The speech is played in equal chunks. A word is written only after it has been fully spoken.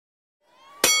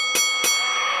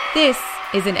This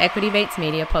is an Equity Mates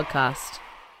Media podcast.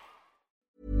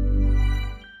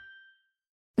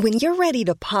 When you're ready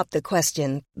to pop the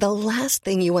question, the last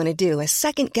thing you want to do is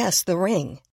second-guess the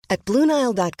ring. At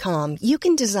BlueNile.com, you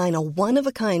can design a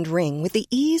one-of-a-kind ring with the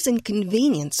ease and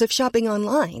convenience of shopping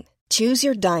online. Choose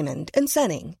your diamond and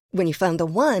setting. When you find the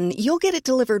one, you'll get it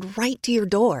delivered right to your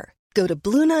door. Go to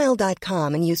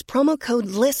BlueNile.com and use promo code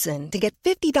LISTEN to get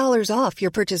 $50 off your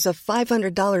purchase of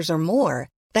 $500 or more.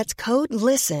 That's code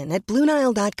LISTEN at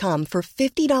BlueNile.com for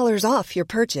 $50 off your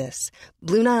purchase.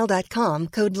 BlueNile.com,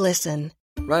 code LISTEN.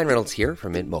 Ryan Reynolds here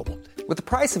from Mint Mobile. With the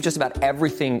price of just about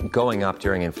everything going up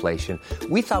during inflation,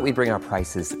 we thought we'd bring our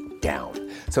prices down.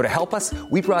 So to help us,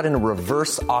 we brought in a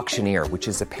reverse auctioneer, which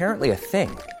is apparently a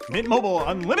thing. Mint Mobile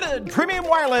Unlimited Premium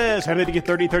Wireless. How to get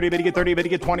 30, 30, bit to get 30, bit to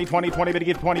get 20, 20, 20, bit to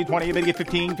get 20, 20, bit to get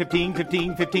 15, 15,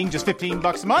 15, 15, just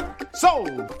 $15 a month?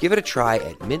 Sold! Give it a try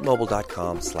at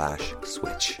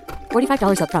mintmobile.com/switch.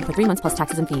 $45 up front for 3 months plus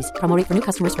taxes and fees. Promo rate for new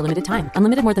customers for limited time.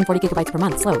 Unlimited more than 40 gigabytes per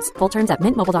month. Slows full terms at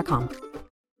mintmobile.com.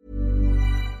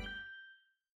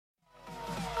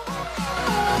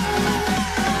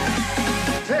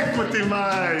 Equity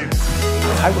Mates.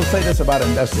 I will say this about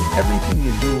investing. Everything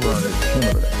you do learn is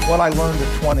cumulative. What I learned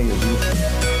at 20 is useful.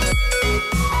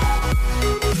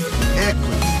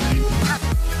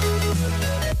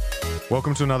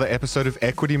 Welcome to another episode of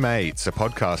Equity Mates, a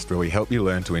podcast where we help you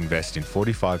learn to invest in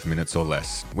 45 minutes or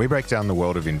less. We break down the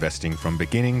world of investing from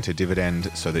beginning to dividend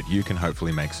so that you can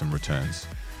hopefully make some returns.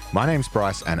 My name's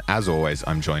Bryce, and as always,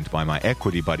 I'm joined by my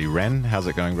equity buddy, Ren. How's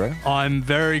it going, bro? I'm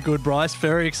very good, Bryce.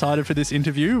 Very excited for this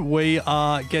interview. We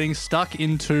are getting stuck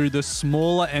into the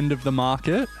smaller end of the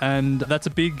market, and that's a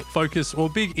big focus or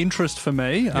big interest for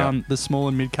me, the small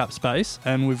and mid-cap space.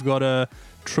 And we've got a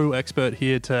true expert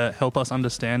here to help us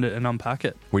understand it and unpack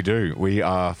it. We do. We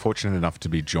are fortunate enough to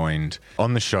be joined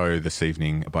on the show this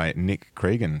evening by Nick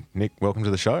Cregan. Nick, welcome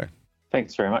to the show.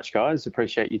 Thanks very much, guys.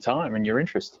 Appreciate your time and your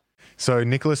interest. So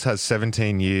Nicholas has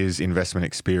 17 years investment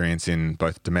experience in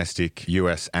both domestic,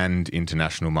 US and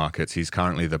international markets. He's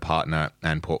currently the partner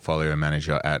and portfolio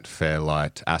manager at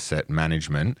Fairlight Asset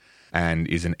Management and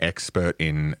is an expert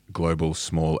in global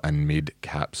small and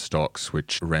mid-cap stocks,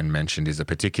 which Ren mentioned is a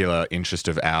particular interest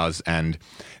of ours. And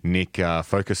Nick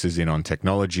focuses in on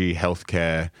technology,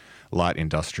 healthcare, light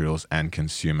industrials and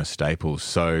consumer staples.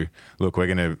 So look, we're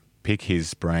going to pick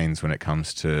his brains when it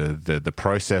comes to the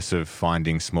process of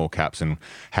finding small caps and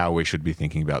how we should be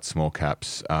thinking about small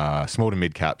caps, small to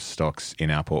mid cap stocks in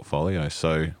our portfolio.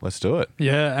 So let's do it.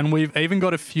 Yeah, and we've even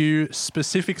got a few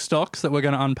specific stocks that we're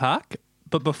going to unpack.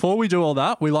 But before we do all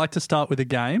that, we like to start with a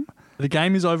game. The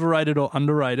game is overrated or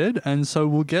underrated, and so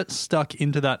we'll get stuck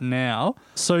into that now.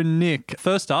 So Nick,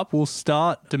 first up, we'll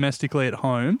start domestically at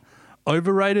home.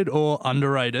 Overrated or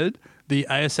underrated, the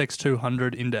ASX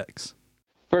 200 index?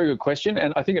 Very good question.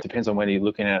 And I think it depends on whether you're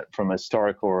looking at it from a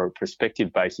historical or a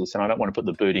prospective basis. And I don't want to put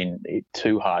the boot in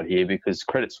too hard here because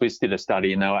Credit Suisse did a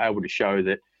study and they were able to show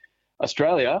that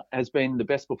Australia has been the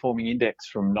best performing index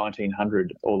from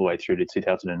 1900 all the way through to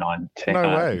 2019.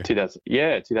 No way.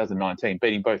 2019,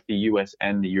 beating both the US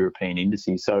and the European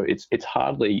indices. So it's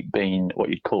hardly been what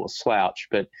you'd call a slouch,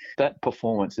 but that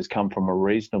performance has come from a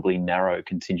reasonably narrow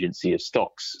contingency of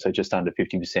stocks. So just under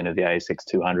 50% of the ASX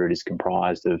 200 is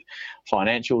comprised of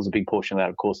financials. A big portion of that,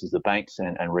 of course, is the banks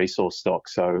and resource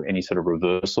stocks. So any sort of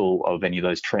reversal of any of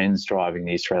those trends driving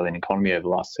the Australian economy over the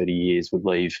last 30 years would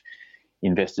leave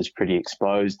investors pretty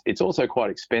exposed. It's also quite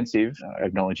expensive,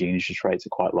 acknowledging interest rates are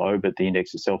quite low, but the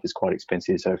index itself is quite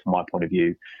expensive. So from my point of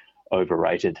view,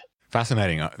 overrated.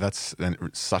 Fascinating. That's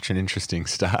such an interesting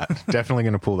stat. Definitely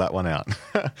going to pull that one out.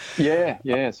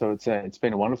 Yeah. So it's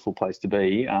been a wonderful place to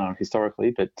be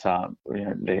historically, but some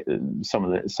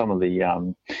of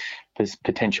the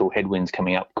potential headwinds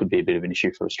coming up could be a bit of an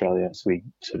issue for Australia as we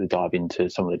sort of dive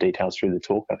into some of the details through the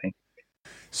talk, I think.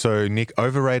 So, Nick,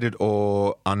 overrated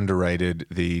or underrated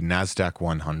the NASDAQ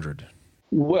 100?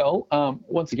 Well,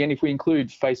 once again, if we include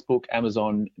Facebook,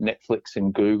 Amazon, Netflix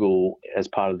and Google as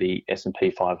part of the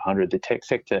S&P 500, the tech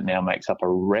sector now makes up a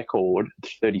record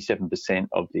 37%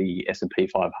 of the S&P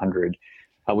 500,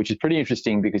 which is pretty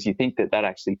interesting because you think that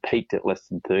actually peaked at less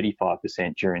than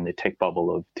 35% during the tech bubble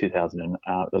of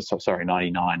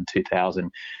 99,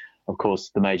 2000. Of course,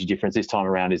 the major difference this time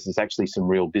around is there's actually some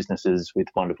real businesses with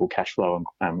wonderful cash flow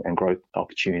and growth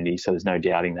opportunities. So there's no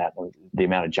doubting that the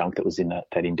amount of junk that was in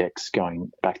that index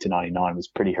going back to 99 was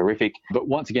pretty horrific. But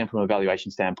once again, from a valuation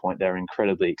standpoint, they're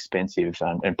incredibly expensive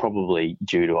and probably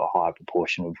due to a high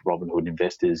proportion of Robinhood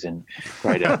investors and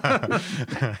greater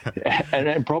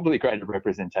and probably greater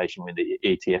representation with the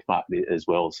ETF market as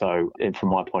well. So from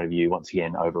my point of view, once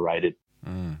again, overrated.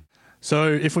 So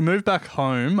if we move back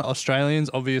home, Australians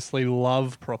obviously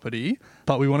love property,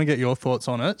 but we want to get your thoughts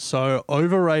on it. So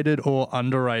overrated or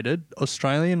underrated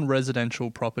Australian residential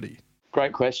property?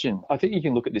 Great question. I think you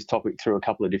can look at this topic through a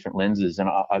couple of different lenses. And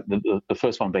the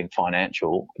first one being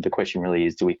financial. The question really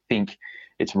is, do we think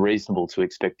it's reasonable to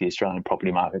expect the Australian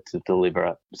property market to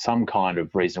deliver some kind of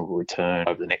reasonable return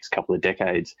over the next couple of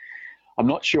decades? I'm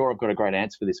not sure I've got a great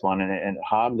answer for this one, and it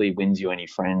hardly wins you any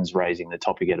friends raising the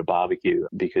topic at a barbecue,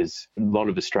 because a lot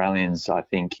of Australians, I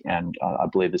think, and I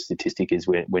believe the statistic is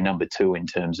we're number 2 in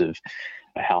terms of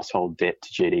household debt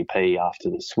to GDP after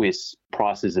the Swiss.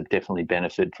 Prices have definitely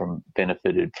benefited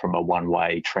from a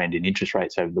one-way trend in interest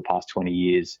rates over the past 20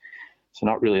 years. So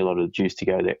not really a lot of juice to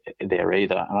go there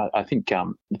either. And I think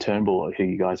Turnbull, who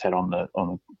you guys had on the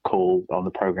call on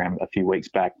the program a few weeks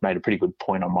back, made a pretty good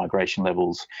point on migration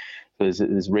levels. So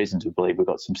there's reason to believe we've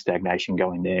got some stagnation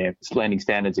going there. Lending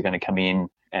standards are going to come in,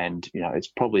 and it's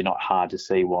probably not hard to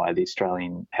see why the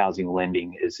Australian housing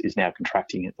lending is now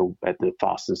contracting at the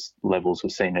fastest levels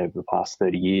we've seen over the past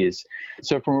 30 years.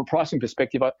 So from a pricing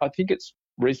perspective, I think it's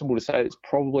reasonable to say it's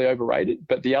probably overrated.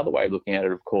 But the other way of looking at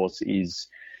it, of course, is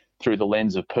through the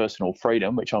lens of personal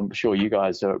freedom, which I'm sure you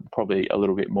guys are probably a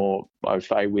little bit more au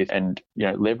fait with. And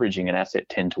leveraging an asset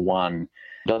 10-to-1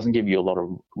 doesn't give you a lot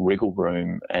of wriggle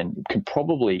room and can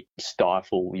probably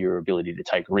stifle your ability to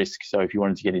take risk. So if you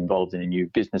wanted to get involved in a new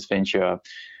business venture,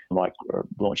 like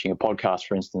launching a podcast,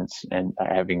 for instance, and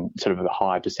having sort of a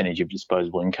high percentage of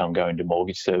disposable income going to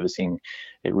mortgage servicing,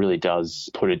 it really does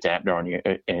put a dampener on your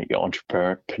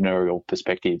entrepreneurial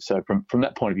perspective. So from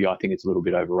that point of view, I think it's a little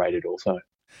bit overrated also.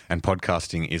 And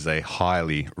podcasting is a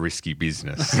highly risky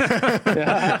business. I've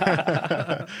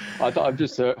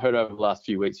just heard over the last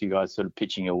few weeks you guys sort of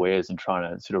pitching your wares and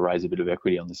trying to sort of raise a bit of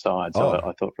equity on the side. So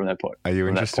I thought from that point. Are you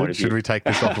interested? Should we take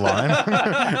this offline?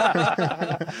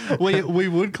 we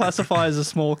would classify as a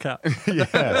small cap.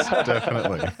 Yes,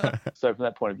 definitely. So from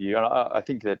that point of view, and I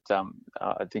think that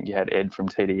I think you had Ed from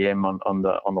TDM on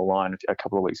the line a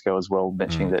couple of weeks ago as well,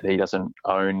 mentioning that he doesn't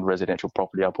own residential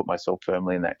property. I put myself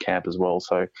firmly in that camp as well.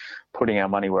 So putting our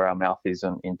money where our mouth is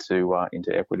into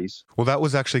equities. Well, that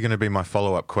was actually going to be my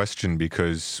follow-up question,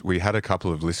 because we had a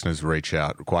couple of listeners reach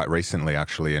out quite recently,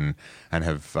 actually, and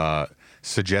have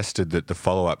suggested that the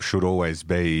follow-up should always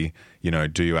be,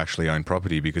 do you actually own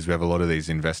property? Because we have a lot of these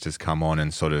investors come on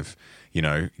and sort of,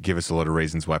 give us a lot of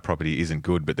reasons why property isn't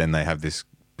good, but then they have this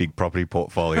big property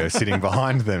portfolio sitting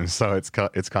behind them. So it's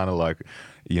kind of like,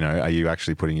 are you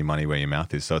actually putting your money where your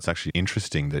mouth is? So it's actually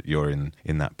interesting that you're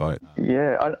in that boat.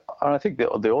 Yeah, I think that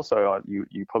they also,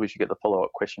 you probably should get the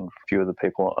follow-up question for a few of the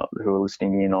people who are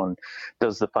listening in on,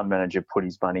 does the fund manager put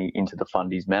his money into the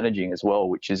fund he's managing as well,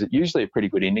 which is usually a pretty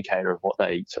good indicator of what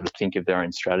they sort of think of their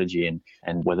own strategy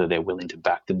and whether they're willing to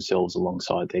back themselves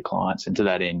alongside their clients. And to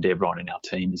that end, everyone in our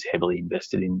team is heavily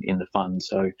invested in the fund.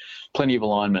 So plenty of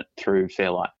alignment through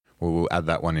Fairlight. Well, we'll add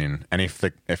that one in. And if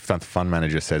the fund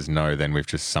manager says no, then we've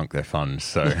just sunk their fund.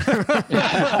 So,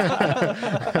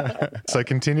 so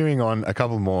continuing on, a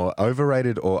couple more.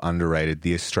 Overrated or underrated,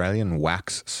 the Australian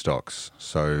wax stocks.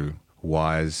 So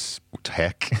Wise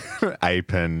Tech,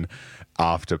 Appen,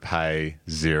 Afterpay,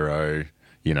 Xero,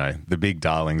 the big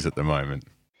darlings at the moment.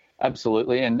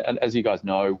 Absolutely. And as you guys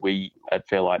know, we at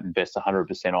Fairlight invest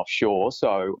 100% offshore.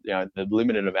 So, the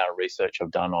limited amount of research I've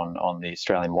done on the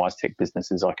Australian WiseTech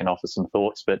businesses, I can offer some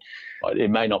thoughts, but it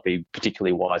may not be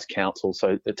particularly wise counsel,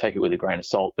 so take it with a grain of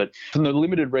salt. But from the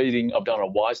limited reading I've done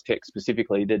on WiseTech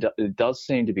specifically, there does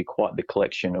seem to be quite the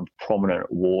collection of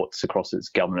prominent warts across its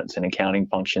governance and accounting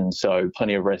functions. So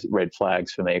plenty of red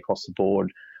flags for me across the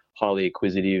board. Highly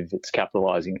acquisitive, it's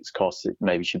capitalising its costs. It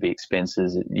maybe should be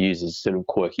expenses. It uses sort of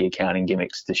quirky accounting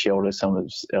gimmicks to shelter some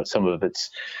of its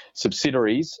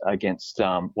subsidiaries against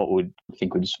what would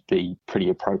be pretty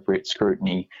appropriate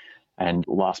scrutiny. And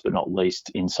last but not least,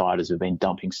 insiders have been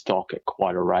dumping stock at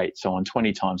quite a rate. So on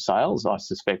 20 times sales, I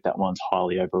suspect that one's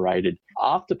highly overrated.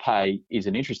 Afterpay is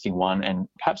an interesting one and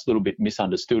perhaps a little bit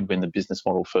misunderstood when the business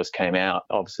model first came out.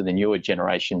 Obviously, the newer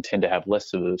generation tend to have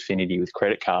less of an affinity with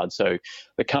credit cards. So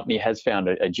the company has found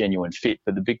a genuine fit.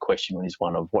 But the big question is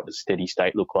one of what does steady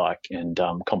state look like, and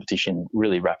competition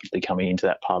really rapidly coming into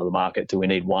that part of the market. Do we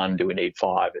need one? Do we need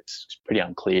five? It's pretty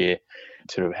unclear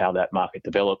sort of how that market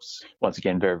develops. Once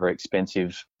again, very, very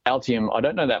expensive. Altium, I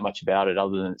don't know that much about it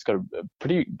other than it's got a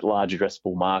pretty large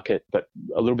addressable market, but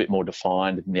a little bit more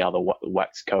defined than the other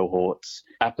wax cohorts.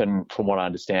 Appen, from what I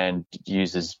understand,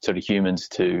 uses sort of humans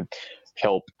to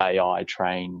help AI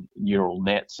train neural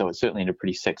nets. So it's certainly in a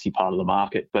pretty sexy part of the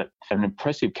market, but an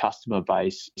impressive customer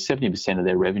base. 70% of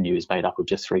their revenue is made up of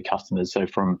just 3 customers. So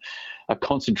from a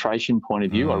concentration point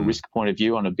of view, a risk point of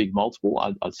view on a big multiple,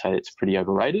 I'd say it's pretty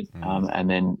overrated. And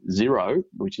then Xero,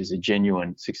 which is a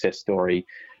genuine success story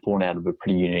born out of a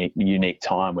pretty unique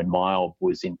time when MYOB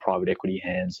was in private equity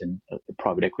hands, and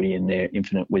private equity in their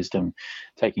infinite wisdom,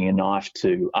 taking a knife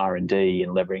to R&D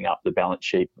and levering up the balance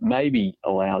sheet, maybe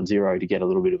allowed Xero to get a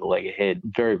little bit of a leg ahead.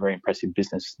 Very, very impressive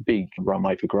business, big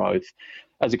runway for growth.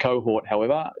 As a cohort,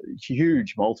 however,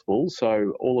 huge multiples.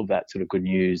 So all of that sort of good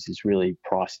news is really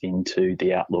priced into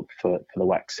the outlook for the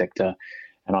wax sector.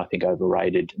 And I think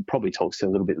overrated. Probably talks to a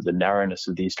little bit of the narrowness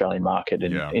of the Australian market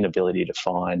and inability to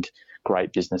find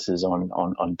great businesses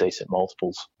on decent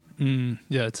multiples.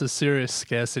 Yeah, it's a serious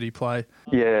scarcity play.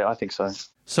 Yeah, I think so.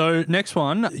 So next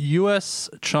one,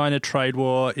 US-China trade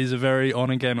war is a very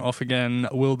on-again, off-again,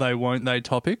 will they, won't they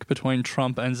topic between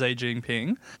Trump and Xi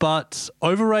Jinping. But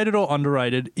overrated or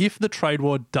underrated, if the trade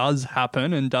war does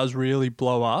happen and does really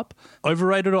blow up,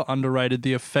 overrated or underrated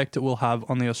the effect it will have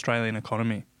on the Australian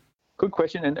economy? Good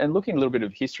question. And looking a little bit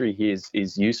of history here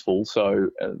is useful. So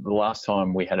the last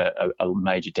time we had a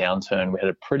major downturn, we had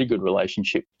a pretty good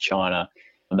relationship with China.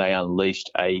 And they unleashed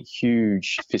a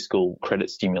huge fiscal credit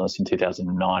stimulus in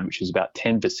 2009, which was about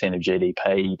 10% of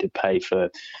GDP to pay for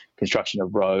construction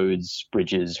of roads,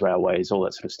 bridges, railways, all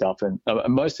that sort of stuff. And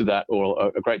most of that,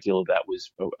 or a great deal of that,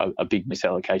 was a big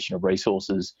misallocation of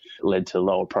resources, led to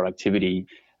lower productivity.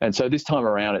 And so this time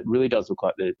around, it really does look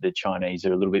like the Chinese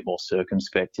are a little bit more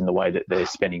circumspect in the way that they're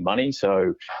spending money.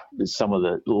 So there's some of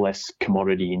the less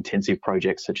commodity-intensive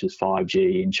projects, such as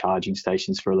 5G and charging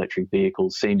stations for electric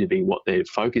vehicles, seem to be what they're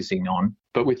focusing on.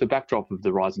 But with the backdrop of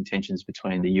the rising tensions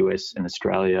between the US and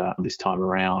Australia this time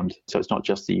around, so it's not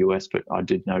just the US, but I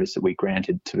did notice that we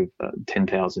granted sort of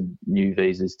 10,000 new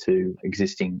visas to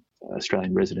existing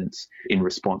Australian residents in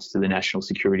response to the national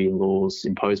security laws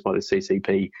imposed by the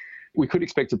CCP. We could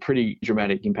expect a pretty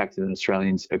dramatic impact on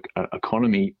Australians'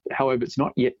 economy. However, it's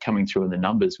not yet coming through in the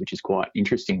numbers, which is quite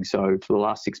interesting. So for the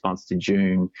last 6 months to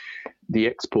June, the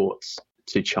exports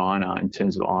to China in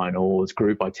terms of iron ores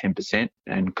grew by 10%,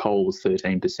 and coal was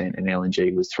 13%, and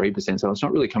LNG was 3%. So it's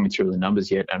not really coming through in the numbers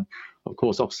yet. And of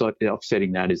course,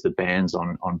 offsetting that is the bans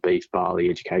on beef, barley,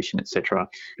 education, etc.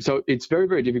 So it's very,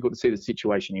 very difficult to see the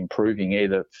situation improving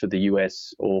either for the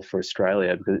US or for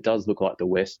Australia, because it does look like the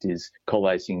West is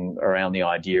coalescing around the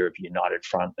idea of a united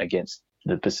front against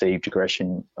the perceived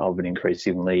aggression of an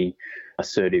increasingly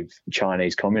assertive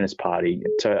Chinese Communist Party.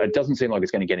 So it doesn't seem like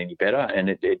it's going to get any better, and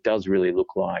it does really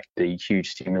look like the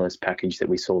huge stimulus package that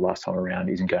we saw last time around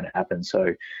isn't going to happen.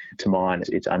 So to mine,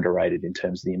 it's underrated in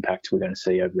terms of the impacts we're going to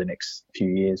see over the next few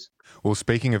years. Well,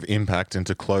 speaking of impact, and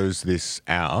to close this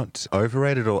out,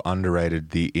 overrated or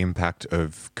underrated the impact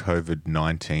of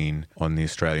COVID-19 on the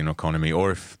Australian economy,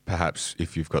 or if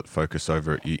you've got focus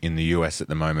over it in the US at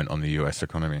the moment on the US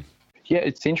economy? Yeah,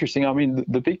 it's interesting. I mean,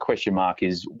 the big question mark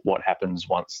is what happens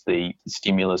once the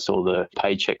stimulus or the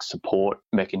paycheck support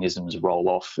mechanisms roll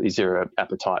off. Is there an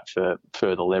appetite for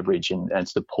further leverage and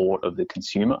support of the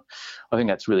consumer? I think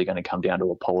that's really going to come down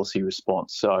to a policy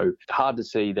response. So hard to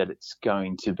see that it's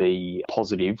going to be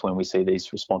positive when we see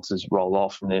these responses roll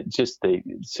off. And just the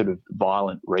sort of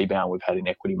violent rebound we've had in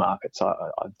equity markets, to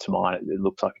mine, it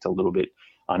looks like it's a little bit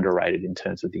underrated in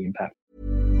terms of the impact.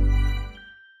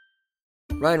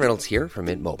 Ryan Reynolds here from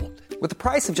Mint Mobile. With the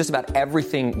price of just about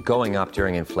everything going up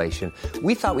during inflation,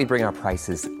 we thought we'd bring our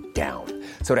prices down.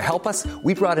 So to help us,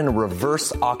 we brought in a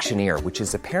reverse auctioneer, which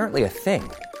is apparently a thing.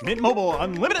 Mint Mobile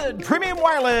Unlimited Premium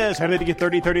Wireless. How to get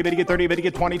 30, 30, bit to get 30, bit to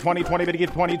get 20, 20, 20, bit to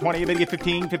get 20, 20, bit to get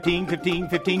 15, 15, 15,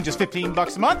 15, just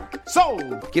 $15 a month?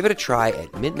 Sold! Give it a try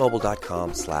at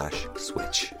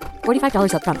mintmobile.com/switch.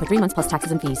 $45 up front for 3 months plus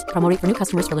taxes and fees. Promo rate for new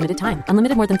customers for limited time.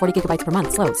 Unlimited more than 40 gigabytes per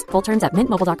month. Slows full terms at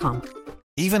mintmobile.com.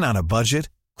 Even on a budget,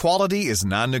 quality is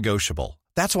non-negotiable.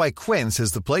 That's why Quince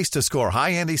is the place to score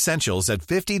high-end essentials at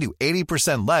 50 to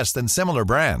 80% less than similar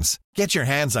brands. Get your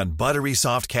hands on buttery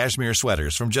soft cashmere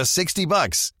sweaters from just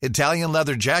 $60, Italian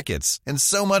leather jackets, and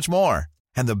so much more.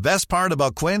 And the best part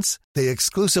about Quince, they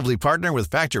exclusively partner with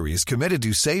factories committed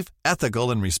to safe,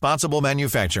 ethical, and responsible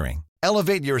manufacturing.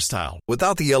 Elevate your style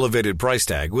without the elevated price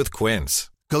tag with Quince.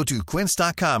 Go to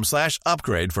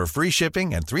quince.com/upgrade for free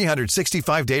shipping and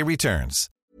 365-day returns.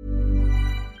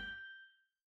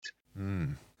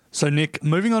 So, Nick,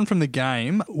 moving on from the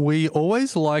game, we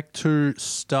always like to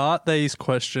start these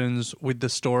questions with the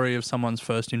story of someone's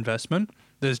first investment.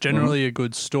 There's generally a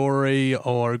good story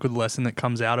or a good lesson that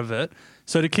comes out of it.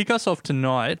 So to kick us off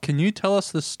tonight, can you tell us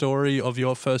the story of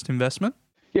your first investment?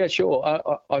 Yeah, sure.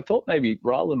 I thought maybe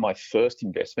rather than my first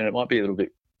investment, it might be a little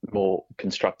bit more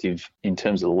constructive in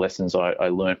terms of the lessons I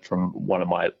learned from one of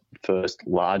my first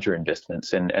larger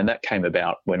investments. And that came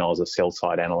about when I was a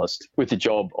sell-side analyst with the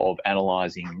job of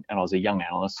analysing, and I was a young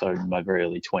analyst, so in my very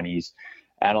early 20s,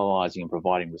 analysing and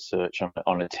providing research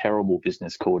on a terrible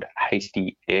business called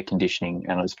Hasty Air Conditioning.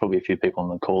 And there's probably a few people on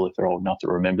the call if they're old enough to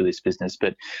remember this business,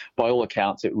 but by all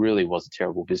accounts, it really was a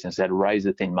terrible business. It had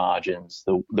razor-thin margins.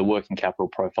 The working capital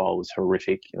profile was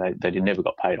horrific. They never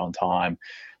got paid on time.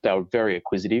 They were very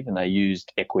acquisitive, and they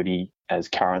used equity as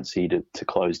currency to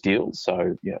close deals.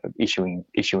 So, you know,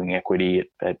 issuing equity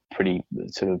at pretty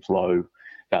sort of low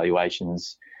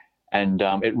valuations. And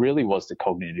it really was the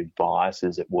cognitive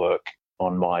biases at work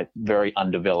on my very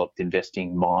undeveloped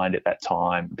investing mind at that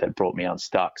time that brought me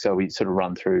unstuck. So we sort of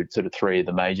run through sort of three of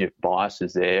the major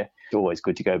biases there. It's always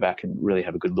good to go back and really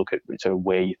have a good look at sort of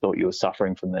where you thought you were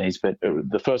suffering from these. But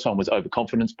the first one was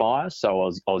overconfidence bias. So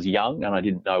I was young and I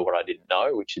didn't know what I didn't know,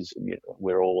 which is, you know,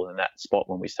 we're all in that spot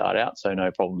when we start out, so no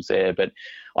problems there. But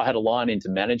I had a line into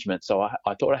management, so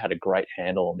I thought I had a great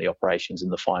handle on the operations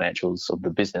and the financials of the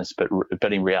business. But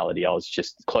in reality, I was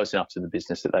just close enough to the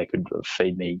business that they could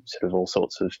feed me sort of all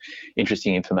sorts of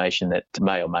interesting information that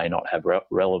may or may not have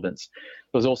relevance.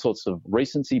 There was all sorts of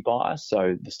recency bias.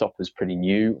 So the stock was pretty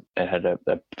new. It had a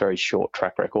very short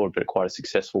track record, but quite a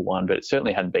successful one. But it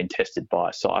certainly hadn't been tested by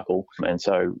a cycle. And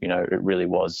so, you know, it really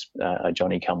was a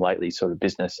Johnny-come-lately sort of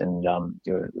business, and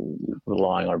you know,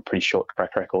 relying on a pretty short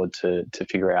track record to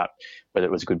figure out whether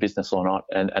it was a good business or not.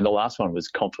 And the last one was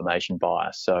confirmation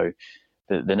bias. So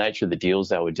the nature of the deals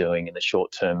they were doing in the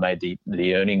short term made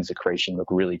the earnings accretion look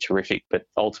really terrific, but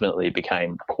ultimately it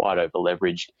became quite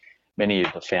over-leveraged. Many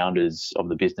of the founders of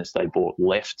the business they bought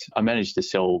left. I managed to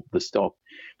sell the stock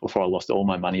before I lost all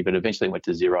my money, but eventually went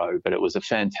to zero. But it was a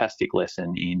fantastic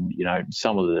lesson in, you know,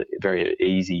 some of the very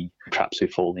easy traps we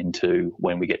fall into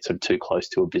when we get sort of too close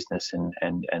to a business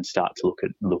and start to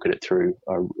look at it through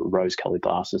rose-coloured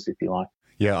glasses, if you like.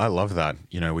 Yeah, I love that.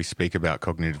 You know, we speak about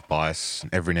cognitive bias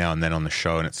every now and then on the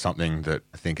show, and it's something that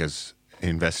I think as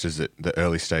investors at the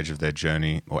early stage of their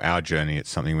journey or our journey, it's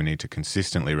something we need to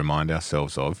consistently remind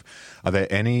ourselves of. Are there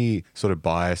any sort of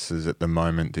biases at the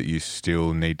moment that you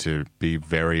still need to be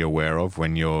very aware of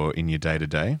when you're in your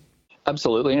day-to-day?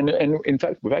 Absolutely. And in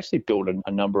fact, we've actually built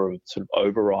a number of sort of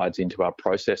overrides into our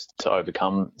process to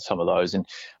overcome some of those. And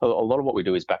a lot of what we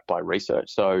do is backed by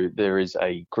research. So there is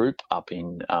a group up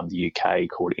in the UK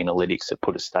called Inalytics that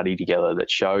put a study together that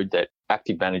showed that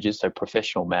active managers, so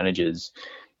professional managers,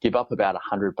 give up about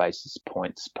 100 basis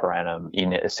points per annum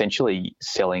in essentially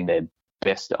selling their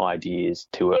best ideas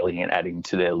too early and adding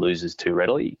to their losers too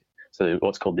readily. So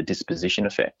what's called the disposition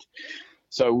effect.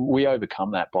 So we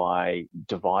overcome that by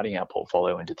dividing our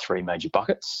portfolio into three major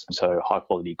buckets. So high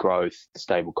quality growth,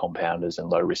 stable compounders, and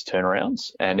low risk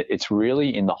turnarounds. And it's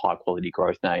really in the high quality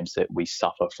growth names that we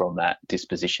suffer from that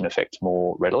disposition effect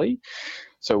more readily.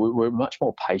 So we're much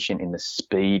more patient in the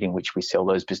speed in which we sell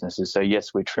those businesses. So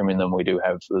yes, we're trimming them.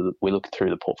 We look through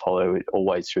the portfolio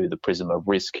always through the prism of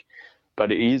risk,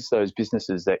 but it is those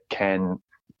businesses that can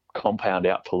compound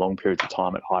out for long periods of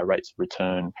time at high rates of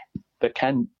return that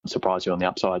can surprise you on the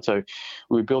upside. So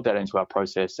we build that into our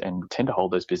process and tend to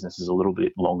hold those businesses a little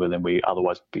bit longer than we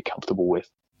otherwise would be comfortable with.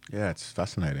 Yeah, it's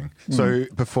fascinating. So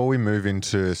before we move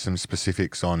into some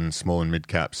specifics on small and mid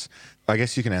caps, I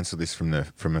guess you can answer this from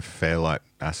a Fairlight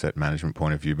asset management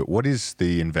point of view, but what is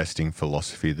the investing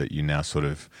philosophy that you now sort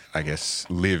of, I guess,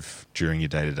 live during your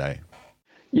day-to-day?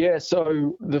 Yeah,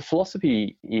 so the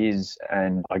philosophy is,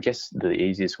 and I guess the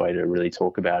easiest way to really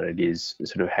talk about it is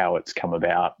sort of how it's come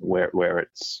about, where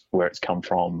it's come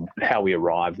from, how we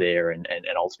arrived there, and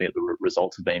ultimately the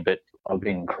results have been. But I've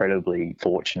been incredibly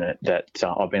fortunate that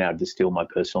I've been able to distill my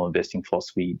personal investing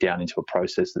philosophy down into a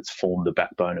process that's formed the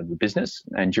backbone of the business.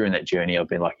 And during that journey, I've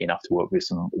been lucky enough to work with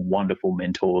some wonderful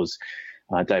mentors.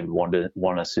 David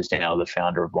Wanis, who's now the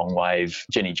founder of Longwave,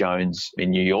 Jenny Jones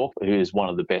in New York, who is one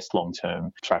of the best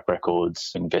long-term track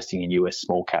records investing in US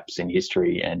small caps in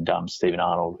history, and Stephen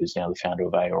Arnold, who's now the founder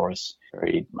of Aorus,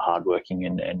 very hardworking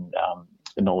and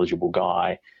a knowledgeable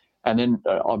guy. And then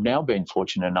I've now been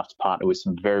fortunate enough to partner with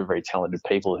some very, very talented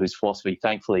people whose philosophy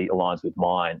thankfully aligns with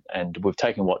mine. And we've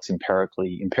taken what's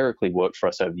empirically worked for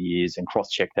us over the years and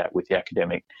cross-checked that with the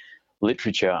academic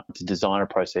literature to design a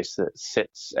process that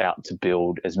sets out to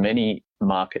build as many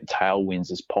market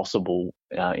tailwinds as possible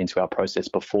into our process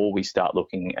before we start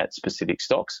looking at specific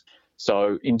stocks.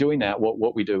 So in doing that,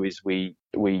 what we do is we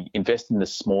invest in the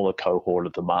smaller cohort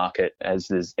of the market, as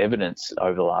there's evidence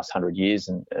over the last 100 years,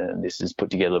 and this is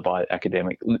put together by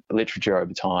academic literature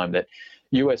over time, that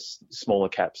US smaller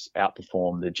caps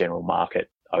outperform the general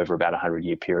market over about a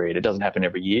 100-year period. It doesn't happen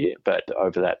every year, but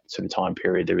over that sort of time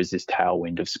period, there is this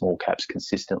tailwind of small caps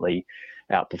consistently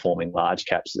outperforming large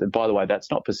caps. By the way,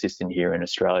 that's not persistent here in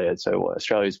Australia. So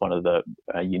Australia is one of the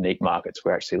unique markets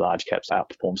where actually large caps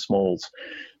outperform smalls.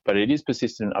 But it is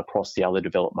persistent across the other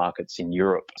developed markets in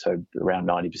Europe. So around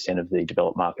 90% of the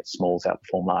developed markets, smalls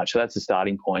outperform large. So that's the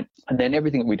starting point. And then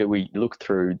everything that we do, we look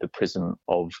through the prism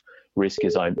of risk,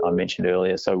 as I mentioned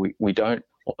earlier. So we don't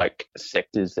like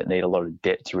sectors that need a lot of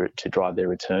debt to drive their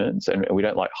returns, and we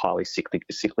don't like highly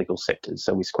cyclical sectors,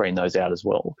 so we screen those out as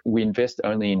well. We invest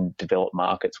only in developed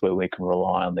markets where we can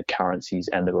rely on the currencies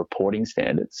and the reporting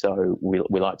standards. So we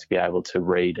like to be able to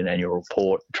read an annual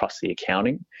report, trust the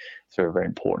accounting. It's very, very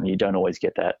important. You don't always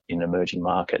get that in emerging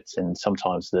markets, and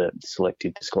sometimes the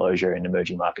selective disclosure in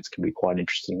emerging markets can be quite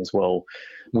interesting as well.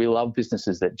 We love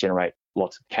businesses that generate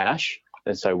lots of cash.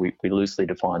 And so we loosely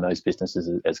define those businesses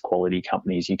as quality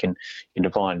companies. You can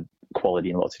define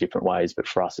quality in lots of different ways, but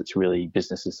for us, it's really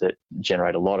businesses that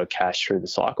generate a lot of cash through the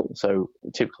cycle. So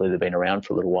typically they've been around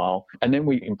for a little while. And then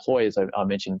we employ, as I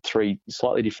mentioned, 3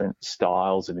 slightly different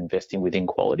styles of investing within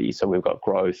quality. So we've got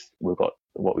growth, we've got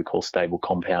what we call stable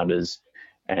compounders,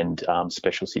 and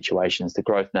special situations. The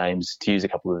growth names, to use a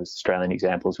couple of Australian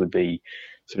examples, would be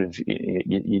sort of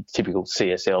your typical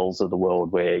CSLs of the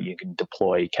world, where you can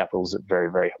deploy capitals at very,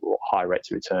 very high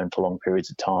rates of return for long periods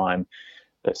of time.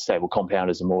 The stable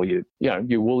compounders are more your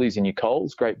Woolies and your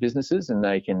Coles, great businesses, and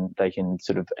they can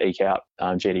sort of eke out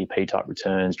GDP type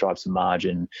returns, drive some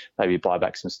margin, maybe buy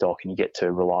back some stock, and you get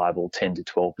to reliable 10 to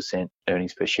 12%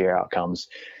 earnings per share outcomes.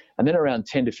 And then around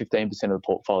 10 to 15% of the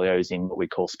portfolio is in what we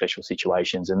call special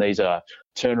situations. And these are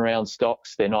turnaround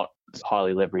stocks. They're not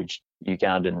highly leveraged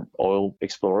Ugandan oil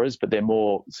explorers, but they're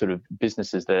more sort of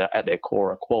businesses that are at their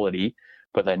core are quality,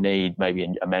 but they need maybe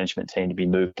a management team to be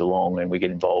moved along, and we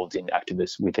get involved in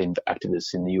within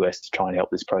activists in the US to try and help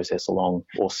this process along.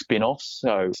 Or spin-offs.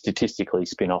 So statistically,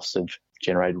 spin-offs have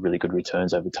generated really good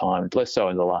returns over time. Less so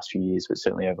in the last few years, but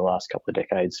certainly over the last couple of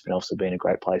decades, spin-offs have been a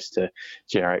great place to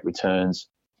generate returns.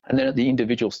 And then at the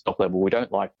individual stock level, we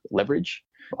don't like leverage.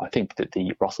 I think that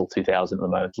the Russell 2000 at the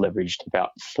moment is leveraged about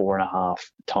 4.5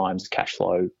 times cash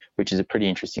flow, which is a pretty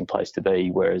interesting place to be,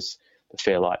 whereas the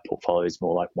Fairlight portfolio is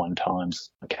more like 1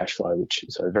 times cash flow, which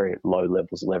is so very low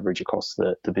levels of leverage across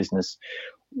the business.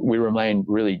 We remain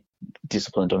really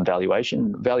disciplined on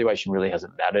valuation. Valuation really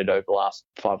hasn't mattered over the last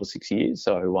 5 or 6 years.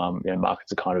 So,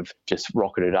 markets are kind of just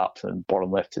rocketed up from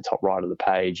bottom left to top right of the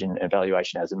page, and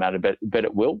valuation hasn't mattered, but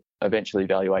it will. Eventually,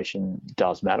 valuation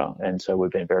does matter. And so we've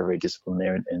been very, very disciplined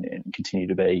there and continue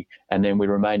to be. And then we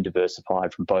remain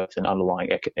diversified from both an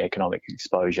underlying economic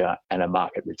exposure and a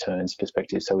market returns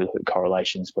perspective. So we look at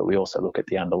correlations, but we also look at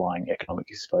the underlying economic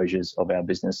exposures of our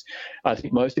business. I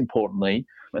think most importantly,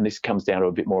 and this comes down to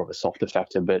a bit more of a softer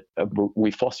factor, but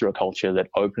we foster a culture that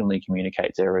openly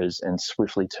communicates errors and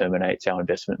swiftly terminates our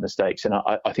investment mistakes. And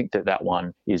I think that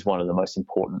one is one of the most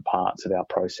important parts of our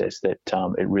process, that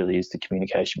it really is the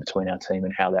communication between our team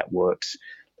and how that works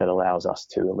that allows us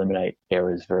to eliminate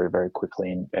errors very, very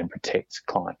quickly and protect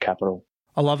client capital.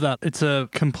 I love that. It's a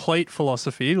complete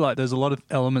philosophy. Like, there's a lot of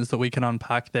elements that we can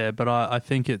unpack there, but I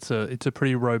think it's a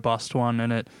pretty robust one,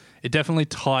 and it definitely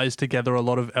ties together a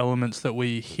lot of elements that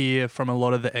we hear from a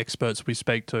lot of the experts we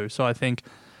speak to. So I think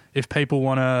if people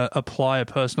want to apply a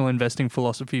personal investing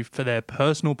philosophy for their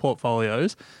personal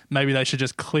portfolios, maybe they should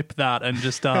just clip that and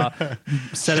just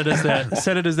set it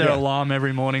as their alarm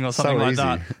every morning or something like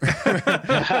that.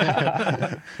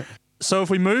 So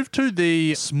if we move to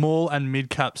the small and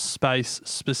mid-cap space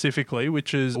specifically,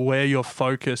 which is where you're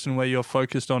focused and where you're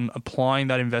focused on applying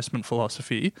that investment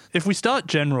philosophy, if we start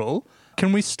general,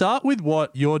 can we start with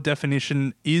what your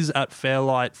definition is at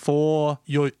Fairlight for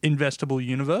your investable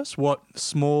universe? What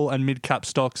small and mid-cap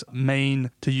stocks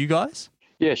mean to you guys?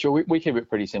 Yeah, sure. We keep it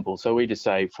pretty simple. So we just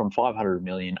say from 500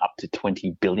 million up to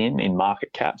 20 billion in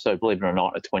market cap. So believe it or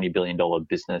not, a $20 billion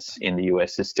business in the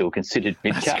US is still considered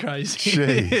mid-cap. That's crazy.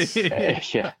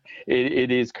 Jeez. Yeah,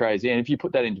 it is crazy. And if you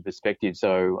put that into perspective,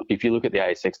 so if you look at the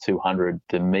ASX 200,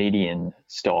 the median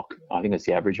stock, I think it's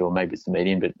the average, or maybe it's the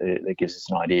median, but it gives us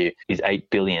an idea, is 8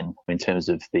 billion in terms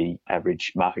of the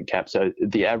average market cap. So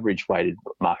the average weighted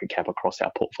market cap across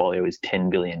our portfolio is 10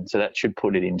 billion. So that should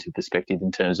put it into perspective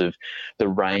in terms of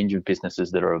the range of businesses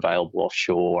that are available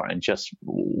offshore, and just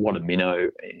what a minnow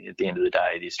at the end of the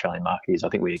day the Australian market is. I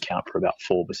think we account for about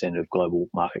 4% of global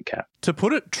market cap. To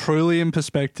put it truly in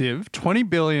perspective, 20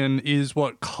 billion is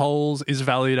what Coles is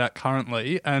valued at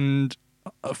currently, and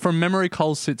from memory,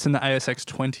 Coles sits in the ASX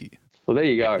 20. Well, there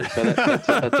you go.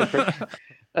 So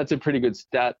That's a pretty good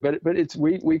stat, but it's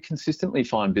we consistently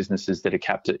find businesses that are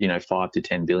capped at 5 to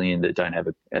 10 billion that don't have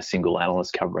a single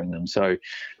analyst covering them. So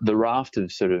the raft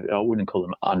of sort of, I wouldn't call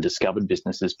them undiscovered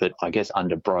businesses, but I guess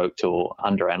underbroked or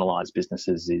underanalyzed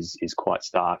businesses is quite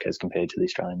stark as compared to the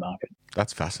Australian market.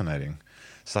 That's fascinating.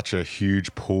 Such a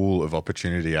huge pool of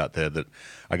opportunity out there that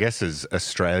I guess as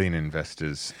Australian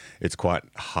investors, it's quite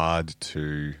hard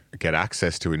to get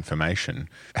access to information.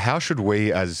 How should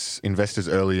we as investors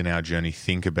early in our journey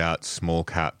think about small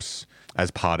caps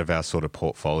as part of our sort of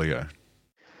portfolio?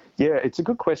 Yeah, it's a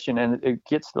good question, and it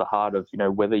gets to the heart of,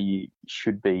 whether you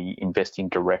should be investing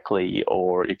directly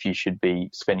or if you should be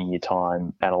spending your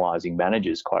time analysing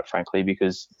managers, quite frankly,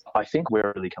 because I think where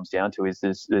it really comes down to is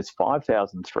there's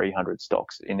 5,300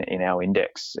 stocks in our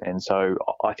index. And so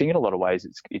I think in a lot of ways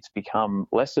it's become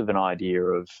less of an idea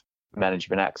of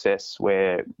management access,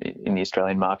 where in the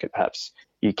Australian market perhaps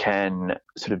you can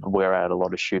sort of wear out a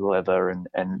lot of shoe leather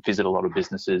and visit a lot of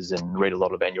businesses and read a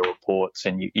lot of annual reports,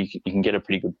 and you can get a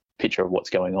pretty good picture of what's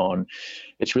going on.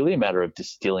 It's really a matter of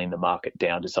distilling the market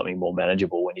down to something more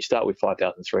manageable. When you start with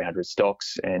 5,300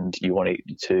 stocks and you want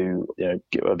to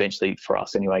eventually, for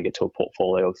us anyway, get to a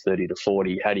portfolio of 30 to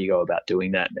 40, how do you go about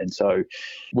doing that? And so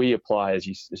we apply, as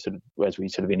we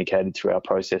sort of indicated through our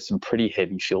process, some pretty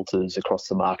heavy filters across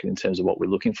the market in terms of what we're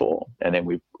looking for. And then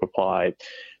we apply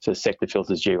sort of sector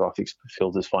filters, geographic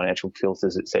filters, financial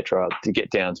filters, etc., to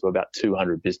get down to about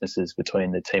 200 businesses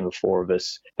between the team of 4 of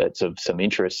us that's of some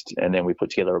interest. And then we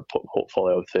put together a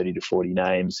portfolio of 30 to 40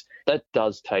 names. That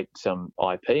does take some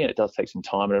IP and it does take some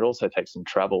time, and it also takes some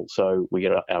travel. So we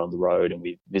get out on the road and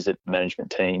we visit management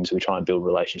teams. We try and build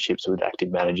relationships with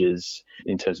active managers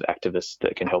in terms of activists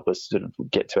that can help us sort of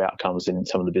get to outcomes in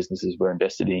some of the businesses we're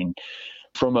invested in.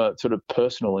 From a sort of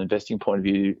personal investing point of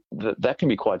view, that can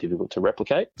be quite difficult to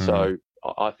replicate. Mm-hmm. So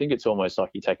I think it's almost like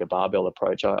you take a barbell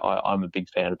approach. I'm a big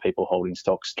fan of people holding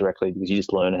stocks directly because you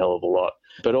just learn a hell of a lot,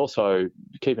 but also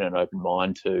keeping an open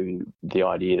mind to the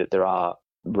idea that there are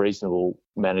reasonable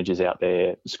managers out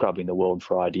there scrubbing the world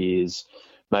for ideas.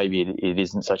 Maybe it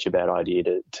isn't such a bad idea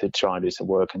to try and do some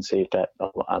work and see if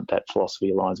that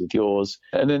philosophy aligns with yours.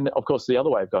 And then, of course, the other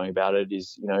way of going about it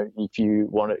is,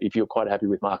 if you're quite happy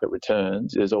with market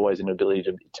returns, there's always an ability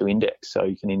to index. So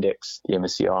you can index the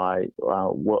MSCI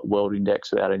World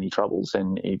Index without any troubles.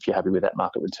 And if you're happy with that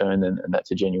market return, then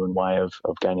that's a genuine way of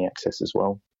gaining access as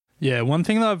well. Yeah, one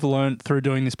thing that I've learned through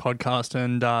doing this podcast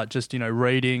and just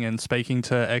reading and speaking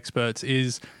to experts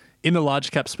is, in the large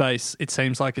cap space, it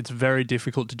seems like it's very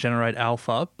difficult to generate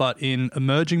alpha, but in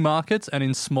emerging markets and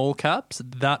in small caps,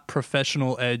 that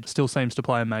professional edge still seems to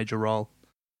play a major role.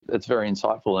 That's very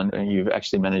insightful, and you've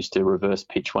actually managed to reverse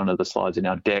pitch one of the slides in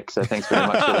our deck, so thanks very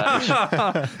much for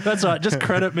that. That's right. Just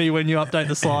credit me when you update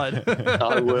the slide.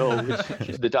 I will.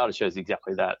 The data shows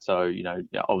exactly that. So,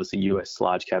 obviously US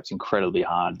large caps, incredibly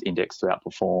hard index to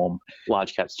outperform.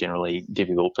 Large caps generally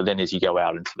difficult, but then as you go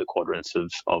out into the quadrants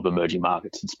of emerging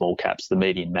markets and small caps, the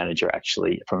median manager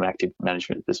actually, from an active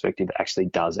management perspective, actually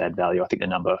does add value. I think the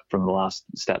number from the last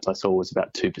stats I saw was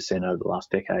about 2% over the last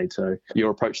decade. So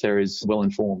your approach there is well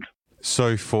informed.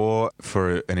 So for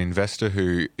an investor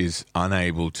who is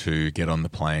unable to get on the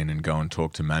plane and go and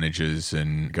talk to managers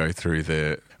and go through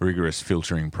the rigorous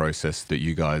filtering process that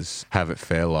you guys have at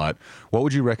Fairlight, what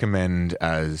would you recommend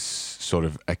as sort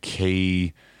of a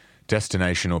key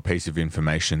destination or piece of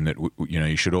information that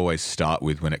you should always start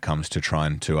with when it comes to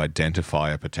trying to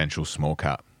identify a potential small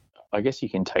cap? I guess you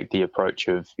can take the approach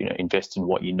of, invest in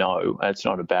what you know. That's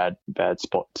not a bad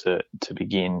spot to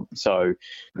begin. So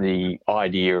the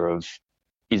idea of,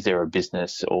 is there a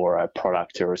business or a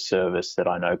product or a service that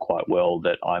I know quite well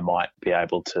that I might be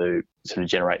able to sort of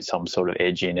generate some sort of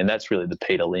edge in? And that's really the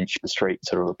Peter Lynch Street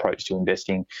sort of approach to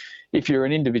investing. If you're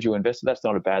an individual investor, that's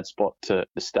not a bad spot to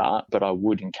start, but I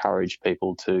would encourage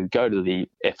people to go to the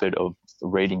effort of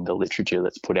reading the literature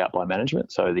that's put out by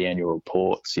management. So the annual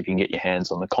reports, if you can get your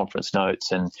hands on the conference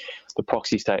notes and the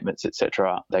proxy statements,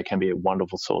 etc., they can be a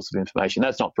wonderful source of information.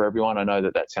 That's not for everyone. I know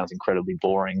that sounds incredibly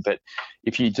boring, but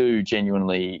if you do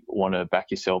genuinely want to back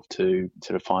yourself to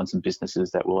sort of find some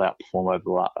businesses that will outperform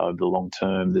over the long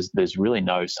term, there's really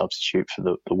no substitute for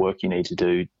the work you need to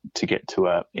do to get to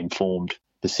a informed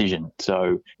decision.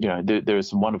 So, there are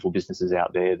some wonderful businesses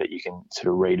out there that you can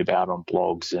sort of read about on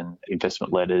blogs and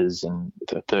investment letters, and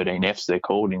the 13Fs they're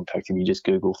called. In fact, if you just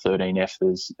Google 13F,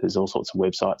 there's all sorts of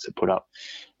websites that put up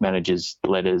managers'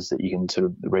 letters that you can sort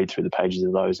of read through the pages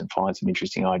of those and find some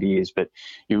interesting ideas. But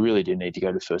you really do need to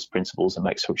go to first principles and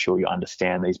make sure you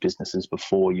understand these businesses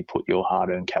before you put your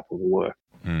hard-earned capital to work.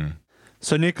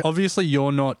 So, Nick, obviously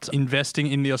you're not investing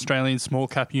in the Australian small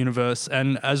cap universe.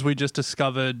 And as we just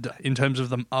discovered, in terms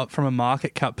of from a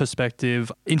market cap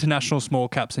perspective, international small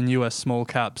caps and US small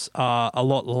caps are a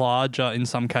lot larger in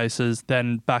some cases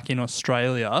than back in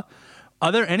Australia.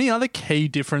 Are there any other key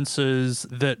differences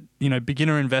that,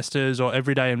 beginner investors or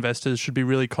everyday investors should be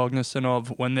really cognizant of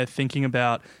when they're thinking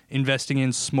about investing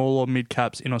in small or mid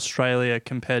caps in Australia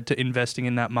compared to investing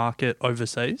in that market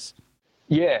overseas?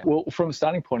 Yeah, well, from a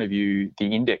starting point of view,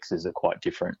 the indexes are quite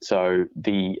different. So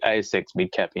the ASX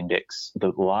mid-cap index,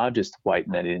 the largest weight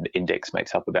in that index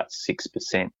makes up about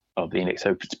 6% of the index.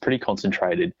 So it's pretty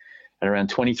concentrated. And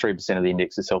around 23% of the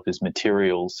index itself is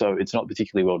materials. So it's not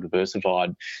particularly well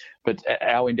diversified. But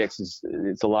our index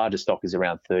the largest stock is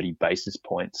around 30 basis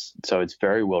points. So it's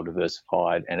very well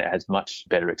diversified and it has much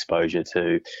better exposure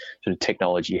to sort of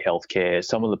technology, healthcare,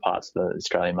 some of the parts of the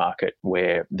Australian market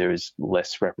where there is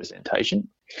less representation.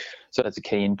 So that's a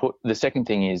key input. The second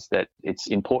thing is that it's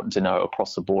important to know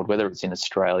across the board, whether it's in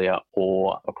Australia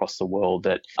or across the world,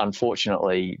 that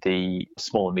unfortunately the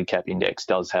small and mid-cap index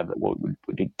does have what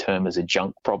we term as a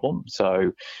junk problem.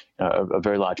 So a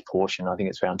very large portion, I think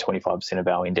it's around 25% of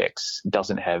our index,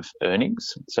 doesn't have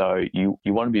earnings. So you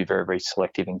want to be very, very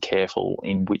selective and careful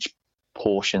in which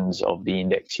portions of the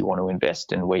index you want to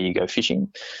invest and where you go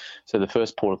fishing. So the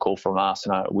first port of call from us,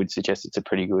 and I would suggest it's a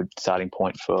pretty good starting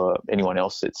point for anyone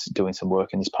else that's doing some work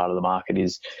in this part of the market,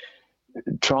 is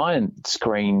try and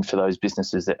screen for those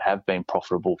businesses that have been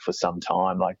profitable for some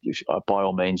time. Like, by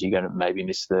all means, you're going to maybe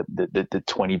miss the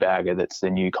 20 bagger that's the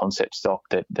new concept stock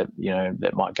that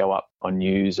might go up on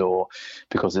news or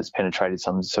because it's penetrated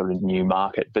some sort of new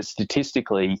market. But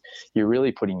statistically, you're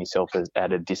really putting yourself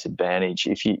at a disadvantage.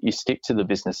 If you stick to the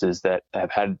businesses that have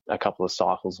had a couple of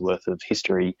cycles worth of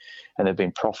history and they've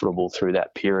been profitable through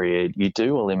that period, you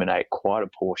do eliminate quite a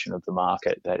portion of the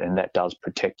market, and that does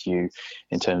protect you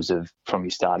in terms of, from your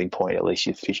starting point, at least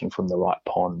you're fishing from the right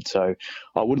pond. So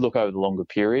I would look over the longer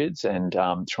periods and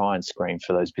try and screen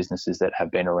for those businesses that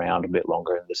have been around a bit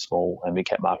longer in the small and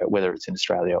mid-cap market, whether it's in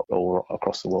Australia or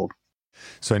across the world.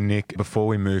 So, Nick, before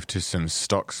we move to some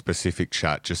stock-specific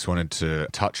chat, just wanted to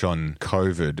touch on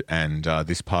COVID and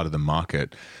this part of the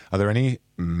market. Are there any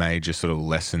major sort of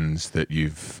lessons that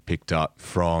you've picked up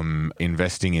from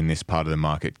investing in this part of the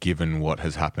market, given what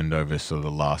has happened over sort of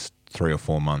the last 3 or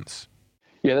 4 months?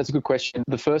 Yeah, that's a good question.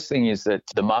 The first thing is that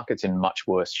the market's in much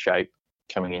worse shape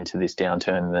coming into this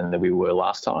downturn than we were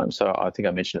last time. So I think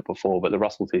I mentioned it before, but the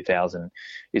Russell 2000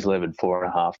 is levered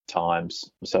 4.5 times.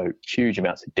 So huge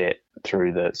amounts of debt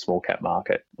through the small cap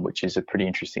market, which is a pretty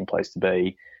interesting place to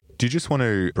be. Do you just want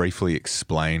to briefly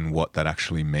explain what that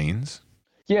actually means?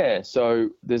 Yeah, so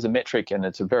there's a metric, and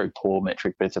it's a very poor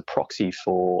metric, but it's a proxy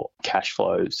for cash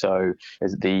flow. So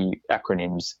as the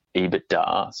acronym's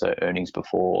EBITDA, so earnings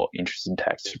before interest and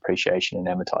tax, depreciation and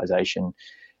amortization.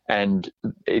 And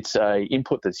it's an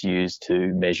input that's used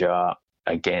to measure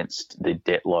against the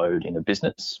debt load in a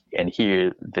business. And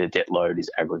here the debt load is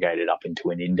aggregated up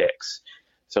into an index.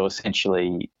 So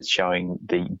essentially it's showing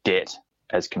the debt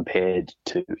as compared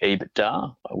to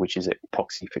EBITDA, which is a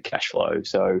proxy for cash flow.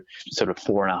 So sort of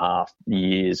 4.5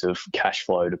 years of cash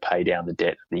flow to pay down the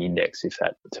debt of the index, if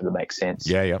that sort of makes sense.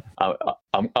 Yeah.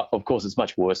 Of course, it's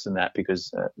much worse than that because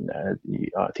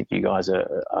I think you guys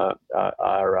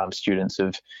are students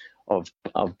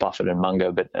of Buffett and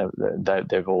Munger, but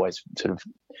they've always sort of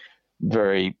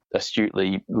very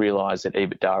astutely realised that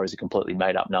EBITDA is a completely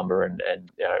made-up number and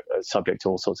subject to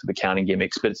all sorts of accounting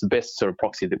gimmicks. But it's the best sort of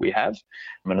proxy that we have,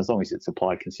 and as long as it's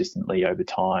applied consistently over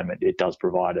time, it does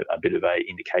provide a bit of an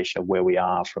indication of where we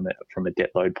are from a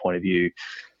debt load point of view.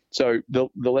 So the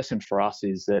lesson for us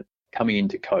is that coming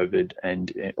into COVID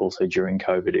and also during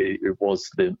COVID, it was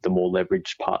the more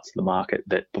leveraged parts of the market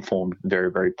that performed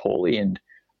very, very poorly and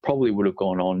probably would have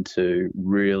gone on to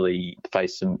really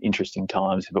face some interesting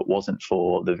times if it wasn't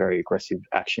for the very aggressive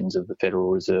actions of the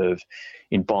Federal Reserve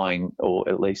in buying, or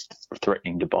at least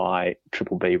threatening to buy,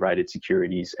 BBB rated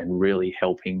securities and really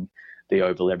helping the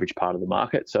over-leveraged part of the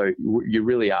market. So you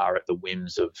really are at the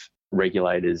whims of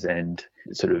regulators and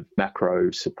sort of macro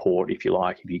support, if you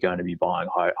like, if you're going to be buying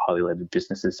highly levered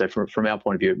businesses. So from our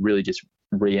point of view, it really just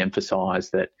re-emphasise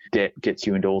that debt gets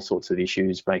you into all sorts of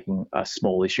issues, making a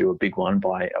small issue a big one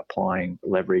by applying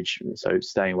leverage. So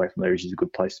staying away from leverage is a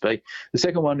good place to be. The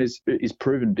second one is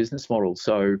proven business models.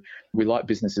 So we like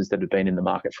businesses that have been in the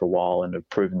market for a while and have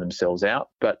proven themselves out,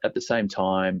 but at the same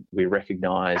time, we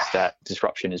recognise that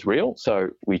disruption is real. So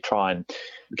we try and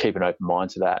keep an open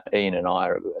mind to that. Ian and I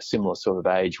are a similar sort of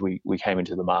age. We came came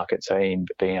into the market. So Ian,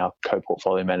 being our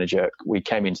co-portfolio manager, we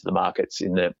came into the markets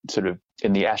in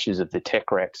the ashes of the tech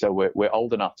wreck. So we're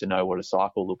old enough to know what a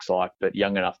cycle looks like, but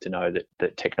young enough to know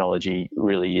that technology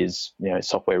really is,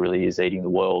 software really is eating the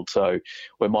world. So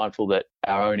we're mindful that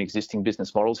our own existing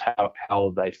business models, how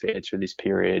have they fared through this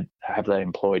period? Have they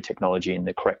employed technology in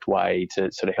the correct way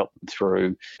to sort of help them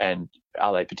through? And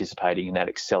are they participating in that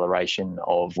acceleration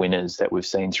of winners that we've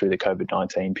seen through the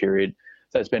COVID-19 period?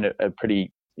 So it's been a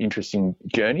pretty interesting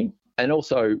journey. And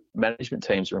also management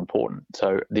teams are important.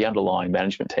 So the underlying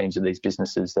management teams of these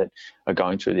businesses that are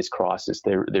going through this crisis,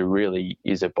 there really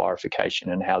is a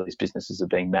bifurcation in how these businesses are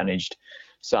being managed.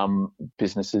 Some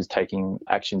businesses taking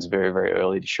actions very, very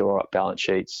early to shore up balance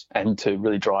sheets and to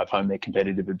really drive home their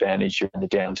competitive advantage during the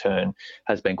downturn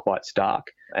has been quite stark.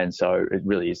 And so it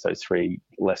really is those three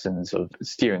lessons of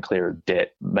steering clear of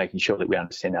debt, making sure that we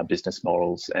understand our business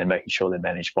models and making sure they're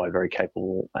managed by very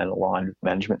capable and aligned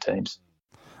management teams.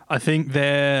 I think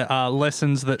they're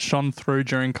lessons that shone through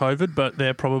during COVID, but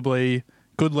they're probably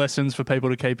good lessons for people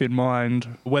to keep in mind,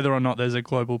 whether or not there's a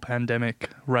global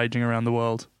pandemic raging around the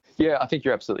world. Yeah, I think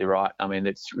you're absolutely right. I mean,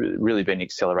 it's really been an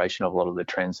acceleration of a lot of the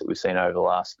trends that we've seen over the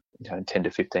last 10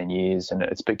 to 15 years. And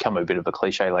it's become a bit of a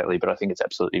cliche lately, but I think it's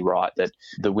absolutely right that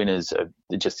the winners are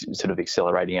just sort of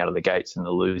accelerating out of the gates and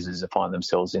the losers find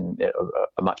themselves in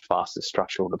a much faster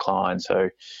structural decline. So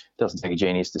it doesn't take a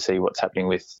genius to see what's happening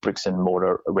with bricks and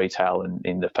mortar retail and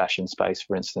in the fashion space,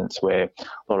 for instance, where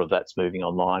a lot of that's moving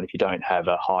online. If you don't have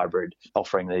a hybrid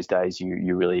offering these days,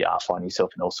 you really are finding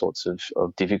yourself in all sorts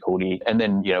of difficulty. And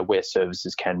then, where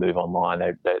services can move online,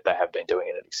 they have been doing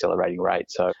it at an accelerating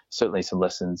rate. So certainly some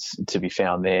lessons to be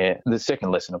found there. The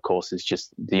second lesson, of course, is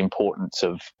just the importance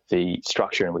of the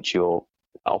structure in which you're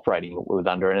operating with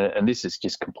under. And this is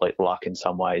just complete luck in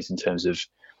some ways in terms of,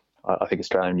 I think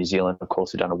Australia and New Zealand, of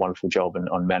course, have done a wonderful job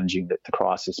on managing the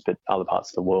crisis, but other parts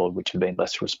of the world, which have been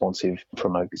less responsive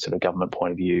from a sort of government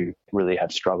point of view, really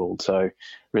have struggled. So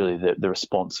really the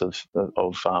response of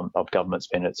government's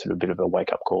been a sort of bit of a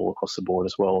wake-up call across the board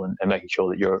as well, and making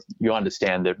sure that you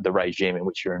understand the regime in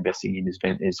which you're investing in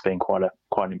has been quite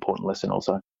an important lesson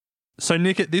also. So,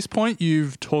 Nick, at this point,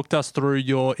 you've talked us through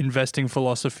your investing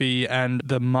philosophy and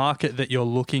the market that you're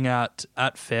looking at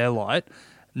Fairlight.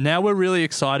 Now we're really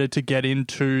excited to get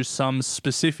into some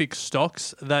specific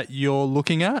stocks that you're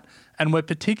looking at, and we're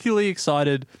particularly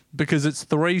excited because it's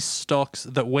 3 stocks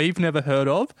that we've never heard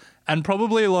of and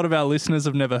probably a lot of our listeners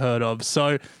have never heard of.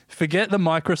 So forget the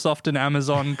Microsoft and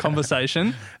Amazon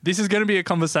conversation. This is going to be a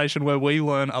conversation where we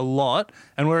learn a lot,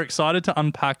 and we're excited to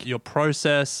unpack your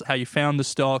process, how you found the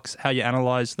stocks, how you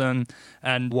analysed them,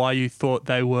 and why you thought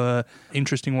they were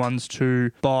interesting ones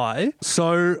to buy.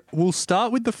 So we'll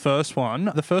start with the first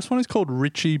one. The first one is called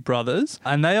Ritchie Brothers,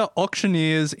 and they are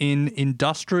auctioneers in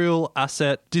industrial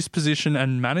asset disposition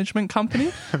and management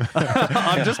company.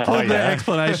 I've just pulled their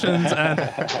explanations, and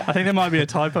I think there might be a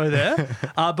typo there.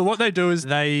 But what they do is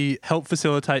they help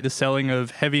facilitate the selling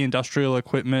of heavy industrial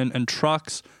equipment and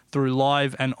trucks through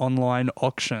live and online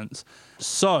auctions.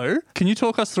 So, can you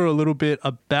talk us through a little bit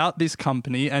about this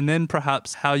company and then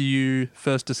perhaps how you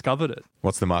first discovered it?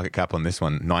 What's the market cap on this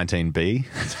one? 19B?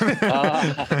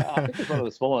 I think it's one of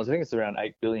the small ones. I think it's around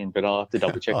 8 billion, but I'll have to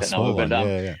double check that number.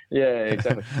 But, yeah,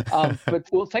 exactly.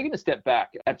 But taking a step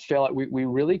back, at Fairlight, we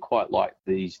really quite like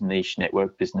these niche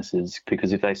network businesses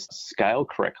because if they scale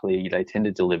correctly, they tend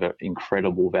to deliver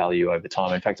incredible value over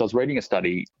time. In fact, I was reading a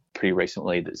study pretty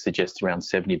recently that suggests around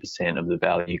 70% of the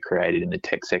value created in the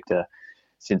tech sector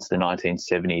since the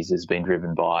 1970s has been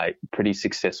driven by pretty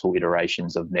successful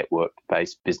iterations of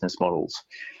network-based business models.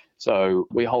 So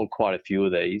we hold quite a few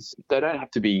of these. They don't have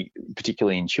to be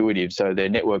particularly intuitive. So they're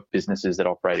network businesses that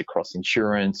operate across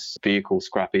insurance, vehicle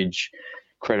scrappage,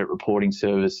 credit reporting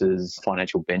services,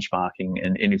 financial benchmarking.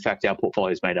 And in fact, our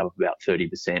portfolio is made up of about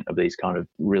 30% of these kind of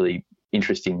really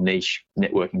interesting niche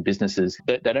networking businesses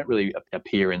that they don't really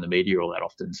appear in the media all that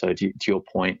often. So to your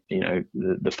point,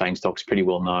 the FANG stock's pretty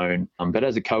well known. But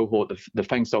as a cohort, the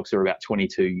FANG stocks are about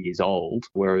 22 years old,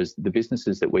 whereas the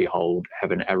businesses that we hold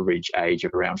have an average age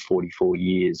of around 44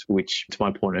 years, which to my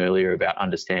point earlier about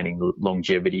understanding the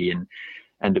longevity and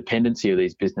dependency of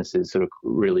these businesses sort of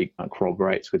really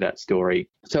corroborates with that story.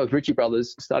 So with Ritchie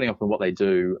Brothers, starting off with what they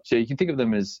do, so you can think of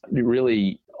them as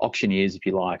really auctioneers, if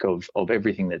you like, of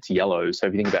everything that's yellow. So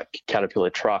if you think about Caterpillar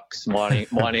trucks, mining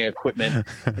equipment,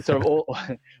 sort of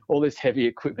all this heavy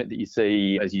equipment that you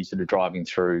see as you sort of driving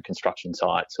through construction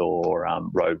sites or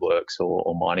roadworks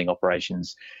or mining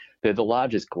operations, They're the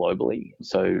largest globally,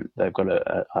 so they've got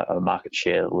a market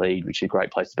share lead, which is a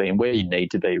great place to be and where you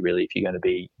need to be really if you're going to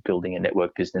be building a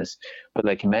network business. But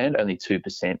they command only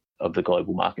 2% of the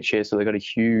global market share, so they've got a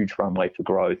huge runway for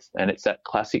growth, and it's that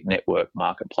classic network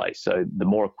marketplace. So the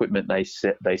more equipment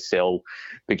they sell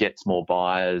begets more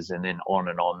buyers, and then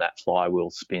on that flywheel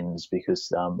spins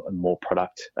because more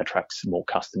product attracts more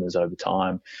customers over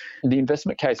time. The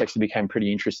investment case actually became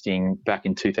pretty interesting back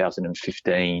in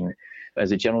 2015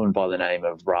 as a gentleman by the name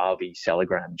of Ravi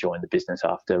Saligram joined the business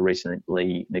after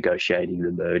recently negotiating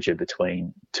the merger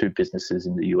between two businesses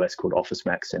in the US called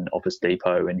OfficeMax and Office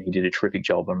Depot, and he did a terrific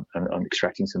job on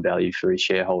extracting some value for his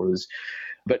shareholders.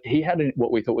 But he had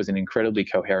what we thought was an incredibly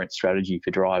coherent strategy for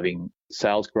driving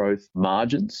sales growth,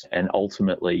 margins, and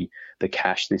ultimately the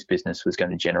cash this business was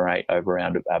going to generate over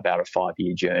around about a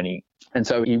 5-year journey. And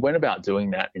so he went about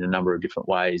doing that in a number of different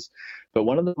ways. But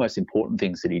one of the most important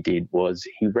things that he did was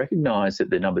he recognized that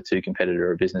the number 2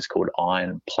 competitor, a business called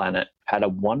Iron Planet, had a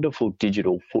wonderful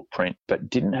digital footprint, but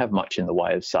didn't have much in the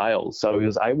way of sales. So he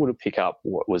was able to pick up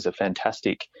what was a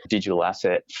fantastic digital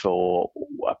asset for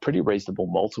a pretty reasonable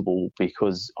multiple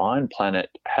because Iron Planet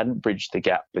hadn't bridged the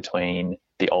gap between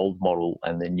the old model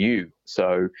and the new.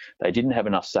 So they didn't have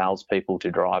enough salespeople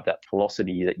to drive that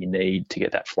velocity that you need to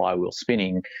get that flywheel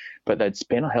spinning, but they'd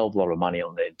spent a hell of a lot of money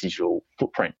on their digital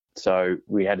footprint. So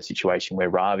we had a situation where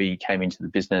Ravi came into the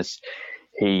business.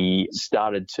 He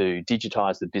started to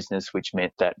digitize the business, which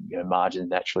meant that margins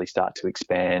naturally start to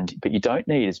expand. But you don't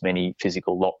need as many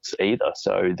physical lots either.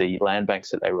 So the land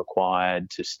banks that they required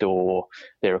to store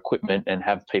their equipment and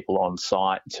have people on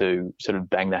site to sort of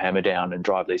bang the hammer down and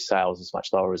drive these sales is much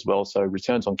lower as well. So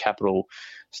returns on capital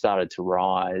started to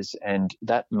rise, and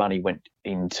that money went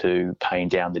into paying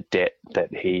down the debt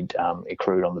that he'd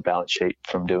accrued on the balance sheet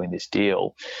from doing this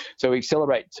deal. So we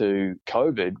accelerate to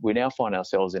COVID. We now find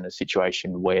ourselves in a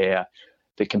situation where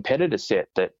the competitor set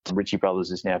that Ritchie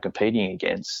Brothers is now competing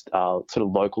against are sort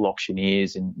of local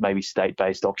auctioneers and maybe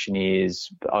state-based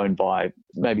auctioneers owned by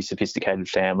maybe sophisticated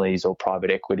families or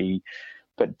private equity,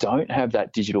 but don't have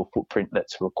that digital footprint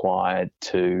that's required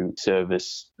to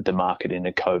service the market in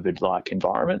a COVID-like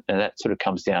environment. And that sort of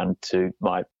comes down to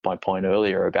my point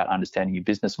earlier about understanding your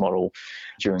business model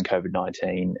during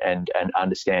COVID-19 and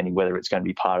understanding whether it's going to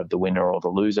be part of the winner or the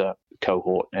loser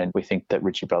cohort. And we think that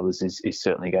Ritchie Brothers is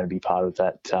certainly going to be part of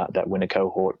that winner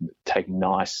cohort, taking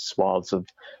nice swaths of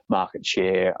market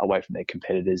share away from their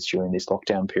competitors during this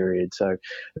lockdown period. So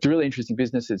it's a really interesting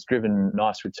business. It's driven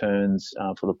nice returns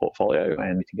for the portfolio,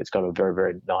 and we think it's got a very,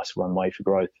 very nice runway for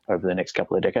growth over the next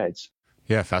couple of decades.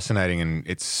 Yeah, fascinating. And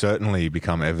it's certainly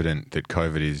become evident that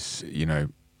COVID is,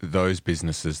 those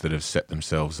businesses that have set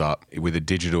themselves up with a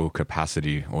digital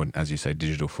capacity, or as you say,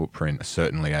 digital footprint, are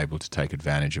certainly able to take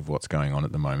advantage of what's going on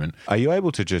at the moment. Are you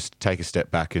able to just take a step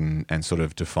back and sort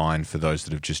of define for those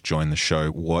that have just joined the show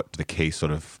what the key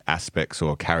sort of aspects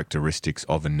or characteristics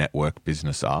of a network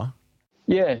business are?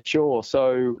 Yeah, sure.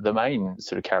 So the main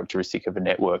sort of characteristic of a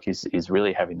network is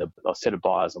really having a set of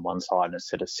buyers on one side and a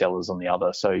set of sellers on the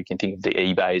other. So you can think of the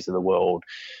eBays of the world,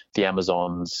 the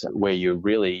Amazons, where you're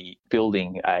really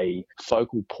building a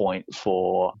focal point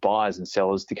for buyers and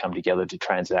sellers to come together to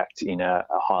transact in a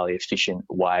highly efficient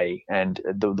way. And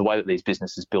the way that these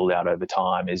businesses build out over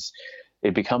time is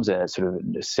it becomes a sort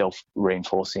of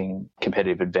self-reinforcing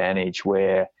competitive advantage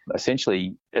where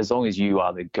essentially as long as you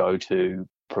are the go-to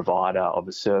provider of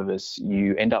a service,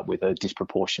 you end up with a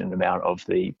disproportionate amount of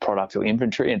the product or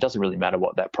inventory. And it doesn't really matter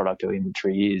what that product or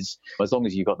inventory is. As long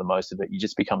as you've got the most of it, you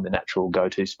just become the natural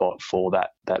go-to spot for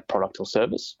that product or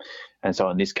service. And so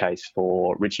in this case,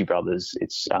 for Ritchie Brothers,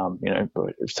 it's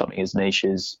something as niche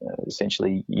as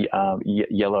essentially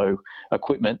yellow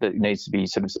equipment that needs to be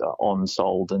sort of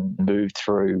on-sold and moved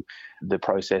through the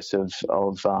process of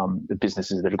the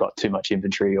businesses that have got too much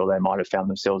inventory, or they might have found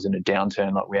themselves in a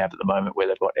downturn like we have at the moment where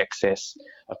they've got excess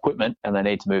equipment and they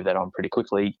need to move that on pretty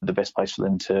quickly. The best place for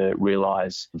them to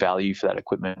realise value for that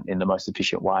equipment in the most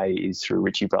efficient way is through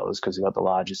Ritchie Brothers because they've got the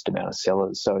largest amount of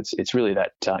sellers. So it's really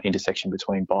that intersection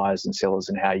between buyers and sellers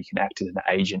and how you can act as an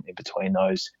agent in between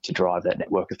those to drive that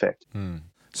network effect.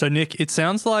 So, Nick, it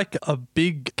sounds like a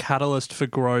big catalyst for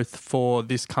growth for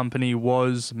this company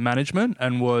was management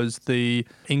and was the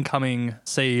incoming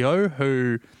CEO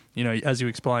who, as you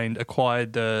explained,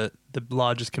 acquired the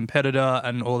largest competitor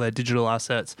and all their digital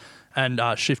assets and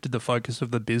shifted the focus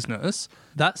of the business.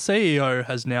 That CEO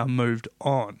has now moved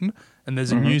on and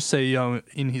there's a new CEO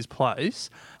in his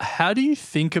place. How do you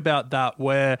think about that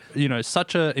where,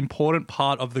 such an important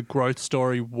part of the growth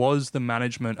story was the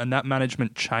management and that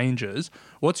management changes?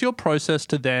 What's your process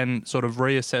to then sort of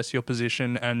reassess your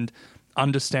position and,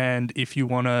 understand if you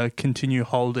want to continue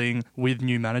holding with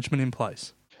new management in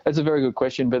place? That's a very good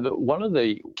question, but one of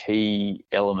the key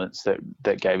elements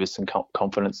that gave us some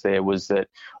confidence there was that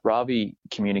Ravi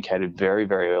communicated very,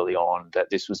 very early on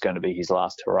that this was going to be his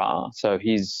last hurrah. So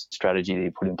his strategy that he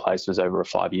put in place was over a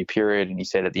 5-year period, and he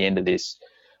said at the end of this,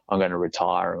 I'm going to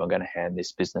retire and I'm going to hand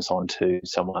this business on to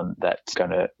someone that's going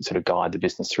to sort of guide the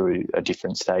business through a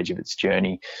different stage of its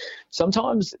journey.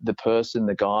 Sometimes the person,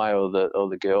 the guy or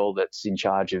the girl that's in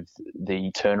charge of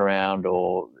the turnaround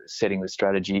or setting the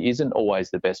strategy isn't always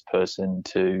the best person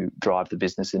to drive the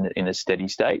business in a steady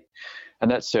state. And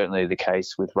that's certainly the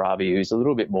case with Ravi, who's a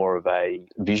little bit more of a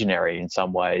visionary in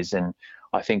some ways. And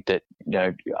I think that,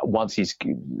 once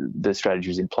the strategy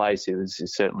was in place, it was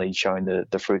certainly showing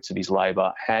the fruits of his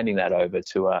labour. Handing that over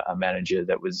to a manager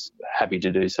that was happy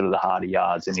to do sort of the harder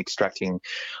yards and extracting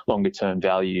longer term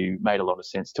value made a lot of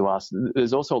sense to us.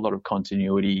 There's also a lot of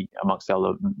continuity amongst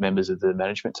other members of the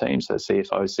management team. So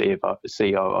CFO,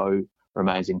 COO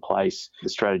remains in place, the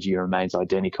strategy remains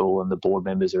identical, and the board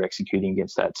members are executing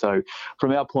against that. So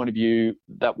from our point of view,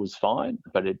 that was fine,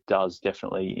 but it does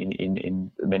definitely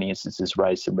in many instances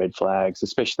raise some red flags,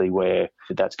 especially where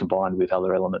that's combined with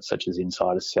other elements such as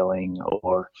insider selling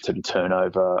or sort of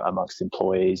turnover amongst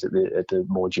employees at the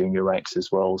more junior ranks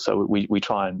as well. So we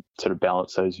try and sort of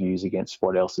balance those views against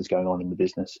what else is going on in the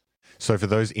business. So for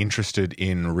those interested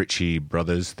in Ritchie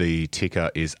Brothers, the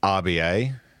ticker is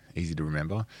RBA. Easy to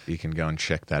remember. You can go and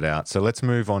check that out. So let's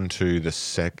move on to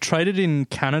the Traded in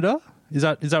Canada. Is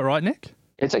that right, Nick?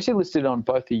 It's actually listed on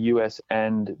both the US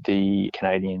and the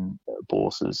Canadian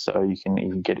bourses, so you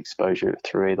can get exposure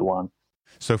through either one.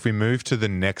 So if we move to the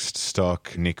next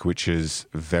stock, Nick, which is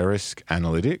Verisk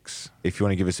Analytics, if you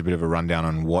want to give us a bit of a rundown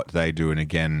on what they do, and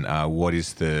again, what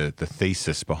is the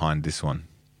thesis behind this one?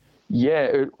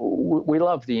 Yeah, we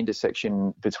love the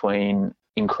intersection between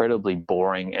incredibly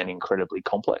boring and incredibly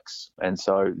complex. And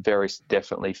so Verisk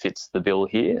definitely fits the bill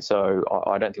here. So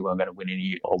I don't think we're going to win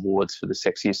any awards for the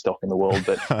sexiest stock in the world,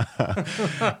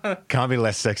 but can't be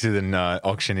less sexy than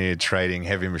auctioneer trading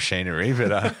heavy machinery.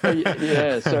 But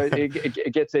yeah, so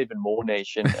it gets even more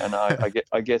niche, and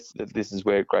I guess that this is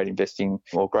where great investing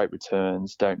or great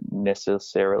returns don't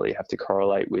necessarily have to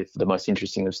correlate with the most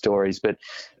interesting of stories. But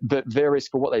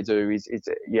Verisk, for what they do is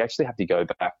you actually have to go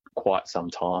back quite some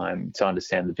time to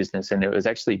understand the business, and it was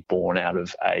actually born out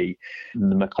of the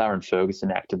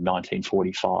McLaren-Ferguson Act of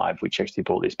 1945, which actually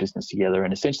brought this business together.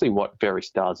 And essentially what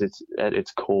Verisk does, it's at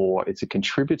its core, it's a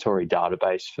contributory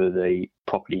database for the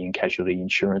property and casualty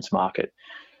insurance market.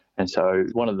 And so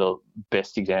one of the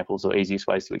best examples or easiest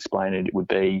ways to explain it would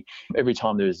be every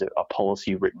time there's a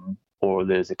policy written or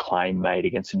there's a claim made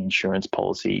against an insurance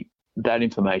policy, that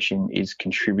information is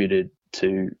contributed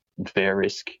to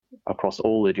Verisk across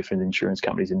all the different insurance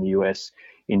companies in the US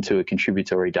into a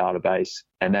contributory database,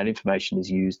 and that information is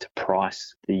used to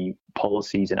price the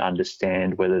policies and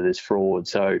understand whether there's fraud.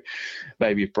 So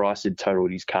maybe if Bryce had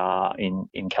totaled his car in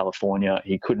California,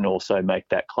 he couldn't also make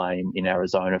that claim in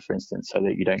Arizona, for instance, so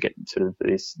that you don't get sort of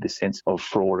this sense of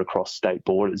fraud across state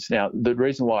borders. Now, the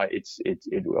reason why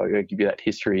I'll give you that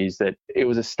history is that it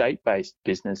was a state-based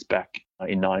business back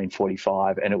in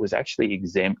 1945, and it was actually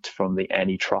exempt from the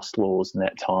antitrust laws in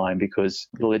that time because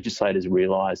the legislators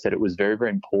realised that it was very,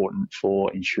 very important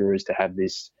for insurers to have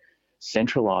this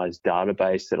centralised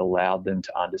database that allowed them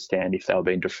to understand if they were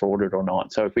being defrauded or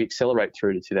not. So if we accelerate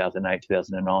through to 2008,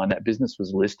 2009, that business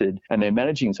was listed, and they're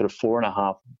managing sort of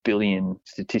 4.5 billion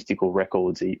statistical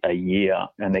records a year,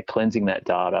 and they're cleansing that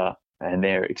data, and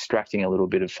they're extracting a little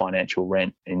bit of financial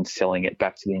rent and selling it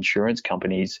back to the insurance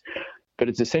companies. But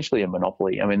it's essentially a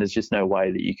monopoly. I mean, there's just no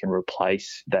way that you can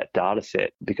replace that data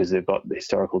set because they've got the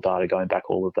historical data going back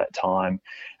all of that time,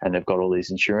 and they've got all these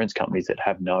insurance companies that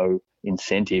have no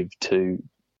incentive to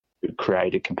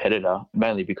create a competitor,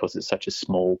 mainly because it's such a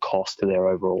small cost to their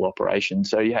overall operation.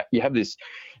 So you have this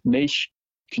niche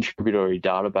contributory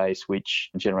database which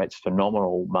generates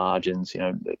phenomenal margins,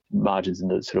 margins in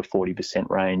the sort of 40%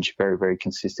 range, very, very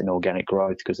consistent organic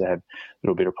growth because they have a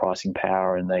little bit of pricing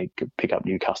power and they could pick up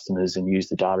new customers and use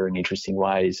the data in interesting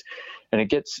ways. And it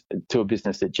gets to a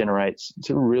business that generates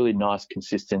sort of really nice,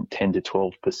 consistent 10 to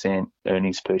 12%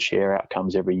 earnings per share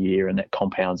outcomes every year, and that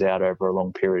compounds out over a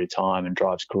long period of time and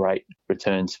drives great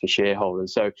returns for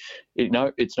shareholders. So,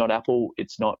 it's not Apple,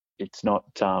 it's not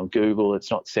Google,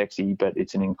 it's not sexy, but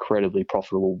it's an incredibly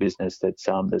profitable business that's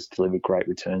delivered great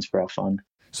returns for our fund.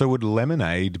 So would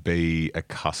Lemonade be a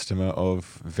customer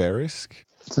of Verisk?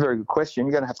 It's a very good question.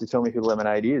 You're going to have to tell me who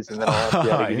Lemonade is, and then I'll have to be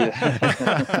able to give you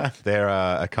that. They're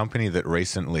a company that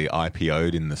recently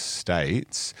IPO'd in the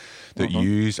States that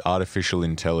use artificial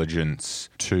intelligence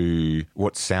to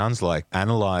what sounds like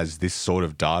analyze this sort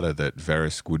of data that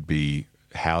Verisk would be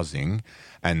housing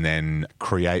and then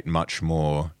create much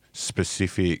more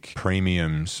specific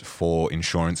premiums for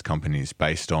insurance companies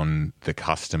based on the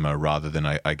customer rather than,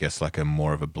 I guess, like a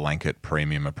more of a blanket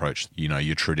premium approach,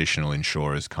 your traditional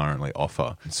insurers currently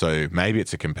offer. So maybe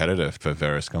it's a competitor for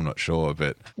Verisk, I'm not sure,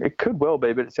 but... It could well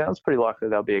be, but it sounds pretty likely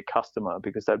they'll be a customer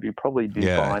because they'd be probably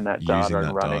buying that data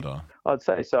and running. Data. I'd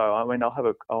say so. I mean, I'll have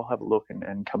a look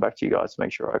and come back to you guys to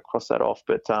make sure I cross that off.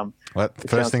 But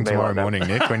first thing tomorrow morning,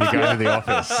 Nick, when you go into the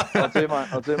office.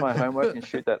 I'll do my homework and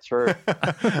shoot that through.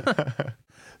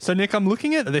 So, Nick, I'm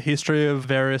looking at the history of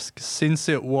Verisk since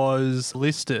it was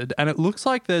listed, and it looks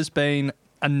like there's been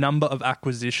a number of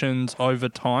acquisitions over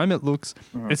time.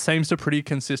 It seems to pretty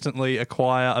consistently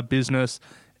acquire a business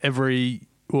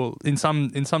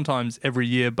sometimes every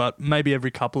year, but maybe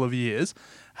every couple of years.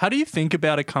 How do you think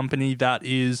about a company that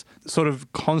is sort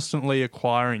of constantly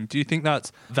acquiring? Do you think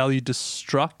that's value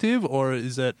destructive, or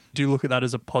do you look at that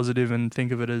as a positive and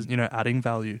think of it as, adding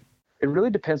value? It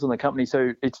really depends on the company.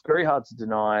 So it's very hard to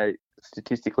deny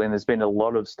statistically, and there's been a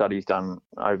lot of studies done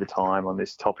over time on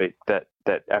this topic that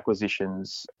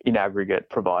acquisitions in aggregate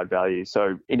provide value.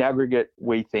 So in aggregate,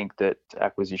 we think that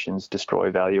acquisitions destroy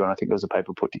value. And I think there was a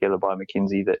paper put together by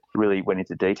McKinsey that really went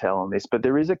into detail on this. But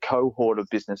there is a cohort of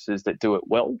businesses that do it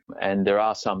well. And there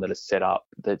are some that are set up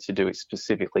to do it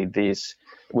specifically this.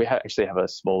 We actually have a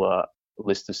smaller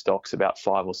list of stocks, about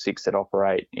 5 or 6 that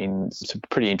operate in some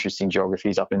pretty interesting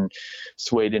geographies up in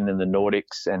Sweden and the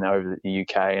Nordics and over the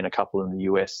UK and a couple in the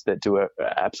US that do an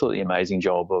absolutely amazing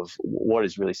job of what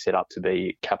is really set up to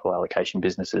be capital allocation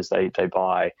businesses. They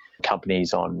buy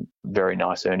companies on very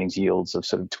nice earnings yields of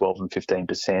sort of 12 and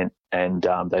 15%, and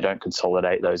they don't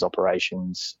consolidate those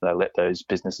operations. They let those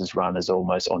businesses run as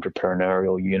almost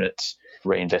entrepreneurial units,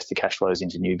 reinvest the cash flows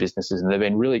into new businesses, and they've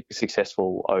been really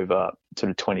successful over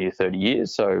sort of 20 or 30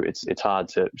 years. So it's hard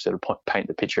to sort of paint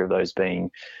the picture of those being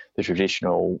the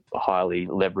traditional highly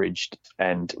leveraged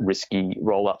and risky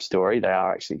roll-up story. They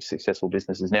are actually successful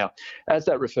businesses. Now, as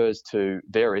that refers to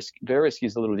Verisk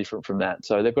is a little different from that.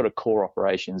 So they've got a core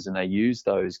operations and they use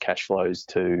those cash flows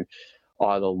to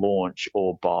either launch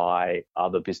or buy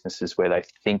other businesses where they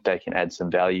think they can add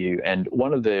some value. And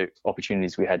one of the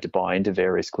opportunities we had to buy into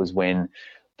Verisk was when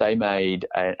they made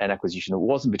an acquisition that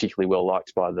wasn't particularly well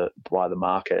liked by the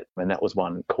market, and that was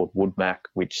one called Woodmac,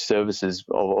 which services,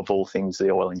 of all things, the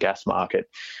oil and gas market,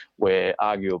 where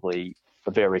arguably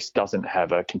Verisk doesn't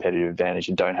have a competitive advantage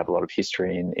and don't have a lot of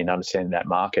history in understanding that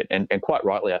market. And quite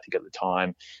rightly, I think at the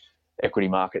time, equity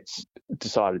markets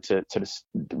decided to sort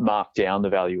of mark down the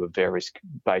value of Verisk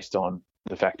based on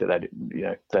the fact that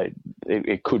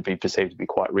it could be perceived to be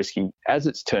quite risky. As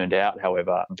it's turned out,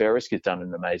 however, Verisk has done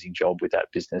an amazing job with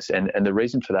that business. And the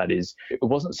reason for that is it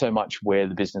wasn't so much where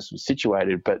the business was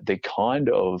situated, but the kind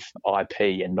of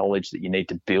IP and knowledge that you need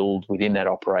to build within that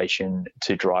operation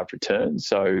to drive returns.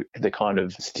 So the kind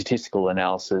of statistical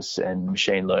analysis and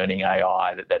machine learning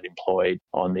AI that employed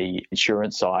on the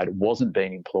insurance side wasn't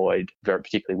being employed very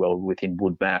particularly well within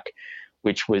Woodmac,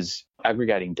 which was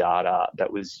aggregating data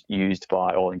that was used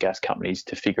by oil and gas companies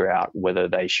to figure out whether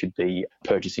they should be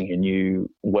purchasing a new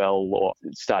well or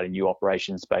starting new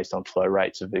operations based on flow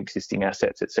rates of existing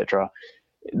assets, etc.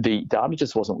 The data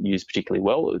just wasn't used particularly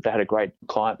well. They had a great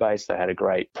client base, they had a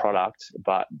great product,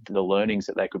 but the learnings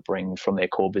that they could bring from their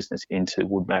core business into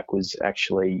Woodmac was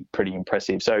actually pretty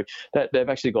impressive. So they've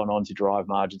actually gone on to drive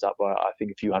margins up by, I think,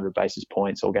 a few hundred basis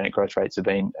points. Organic growth rates have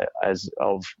been, as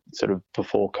of sort of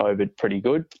before COVID, pretty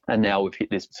good. And now we've hit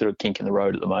this sort of kink in the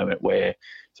road at the moment where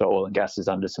oil and gas is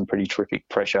under some pretty terrific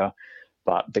pressure.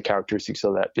 But the characteristics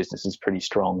of that business is pretty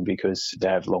strong because they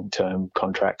have long-term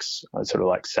contracts, sort of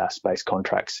like SaaS-based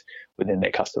contracts within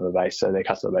their customer base. So their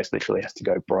customer base literally has to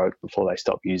go broke before they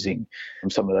stop using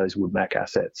some of those Woodmac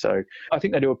assets. So I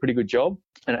think they do a pretty good job,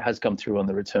 and it has come through on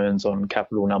the returns on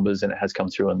capital numbers, and it has come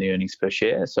through on the earnings per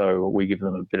share. So we give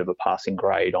them a bit of a passing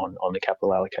grade on the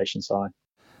capital allocation side.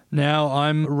 Now,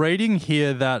 I'm reading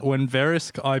here that when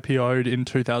Verisk IPO'd in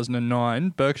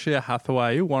 2009, Berkshire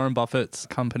Hathaway, Warren Buffett's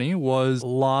company, was a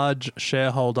large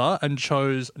shareholder and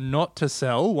chose not to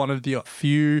sell, one of the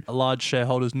few large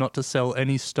shareholders not to sell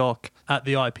any stock at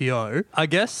the IPO. I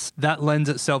guess that lends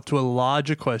itself to a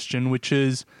larger question, which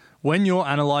is when you're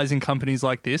analysing companies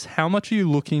like this, how much are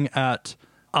you looking at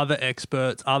other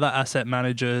experts, other asset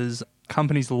managers,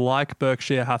 companies like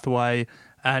Berkshire Hathaway,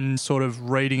 and sort of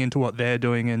reading into what they're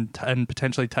doing and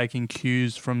potentially taking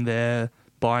cues from their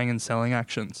buying and selling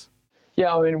actions?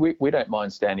 Yeah, I mean, we don't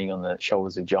mind standing on the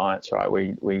shoulders of giants, right?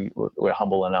 We're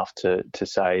humble enough to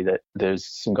say that there's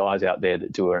some guys out there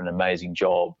that do an amazing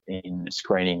job in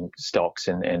screening stocks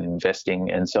and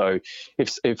investing. And so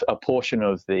if a portion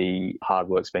of the hard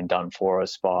work's been done for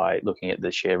us by looking at the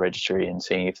share registry and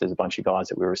seeing if there's a bunch of guys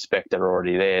that we respect that are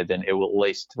already there, then it will at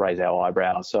least raise our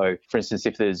eyebrows. So, for instance,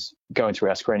 if there's going through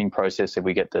our screening process and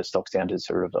we get the stocks down to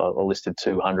sort of a list of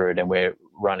 200 and we'd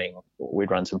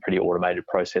run some pretty automated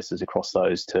processes across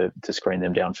those to screen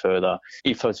them down further.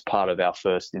 If as part of our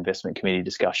first investment committee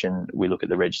discussion, we look at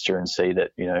the register and see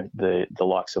that, you know, the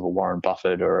likes of a Warren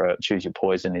Buffett or a Choose Your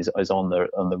Poison is on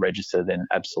the register, then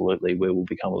absolutely we will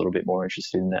become a little bit more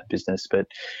interested in that business. But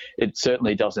it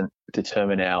certainly doesn't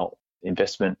determine our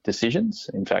investment decisions.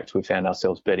 In fact, we found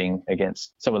ourselves betting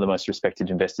against some of the most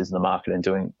respected investors in the market and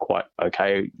doing quite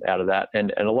okay out of that.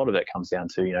 And a lot of that comes down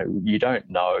to, you know, you don't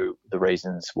know the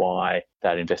reasons why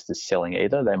that investor's selling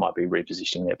either. They might be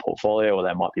repositioning their portfolio or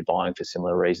they might be buying for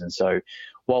similar reasons. So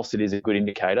whilst it is a good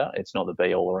indicator, it's not the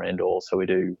be all or end all. So we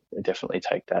do definitely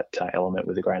take that element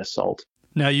with a grain of salt.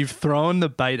 Now, you've thrown the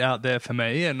bait out there for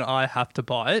me and I have to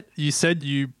buy it. You said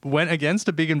you went against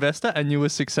a big investor and you were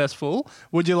successful.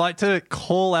 Would you like to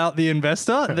call out the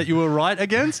investor that you were right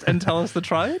against and tell us the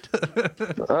trade?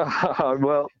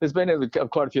 Well, there's been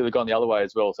quite a few that have gone the other way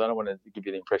as well, so I don't want to give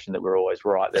you the impression that we're always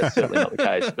right. That's certainly not the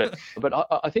case. But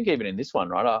I think even in this one,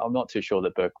 right, I'm not too sure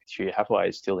that Berkshire Hathaway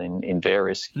is still in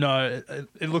various. No,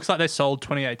 it looks like they sold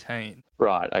 2018.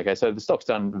 Right. Okay. So the stock's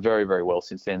done very, very well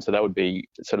since then. So that would be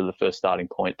sort of the first starting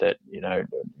point that, you know,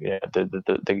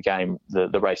 the game,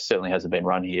 the race certainly hasn't been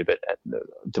run here, but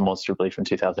demonstrably from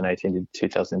 2018 to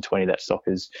 2020, that stock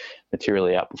has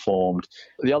materially outperformed.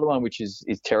 The other one, which is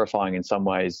terrifying in some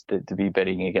ways to be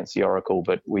betting against the Oracle,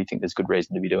 but we think there's good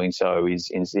reason to be doing so, is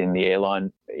in the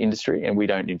airline industry. And we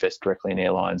don't invest directly in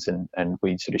airlines and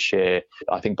we sort of share.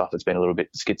 I think Buffett's been a little bit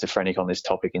schizophrenic on this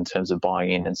topic in terms of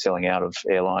buying in and selling out of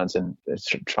airlines and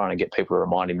trying to get people to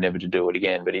remind him never to do it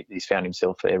again, but he's found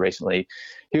himself there recently.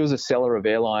 He was a seller of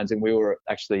airlines, and we were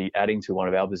actually adding to one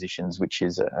of our positions, which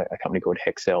is a company called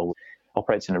Hexcel.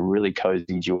 Operates in a really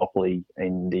cozy duopoly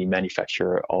in the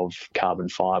manufacture of carbon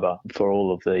fibre for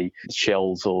all of the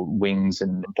shells or wings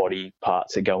and body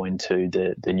parts that go into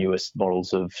the newest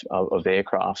models of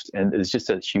aircraft. And there's just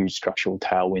a huge structural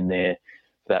tailwind there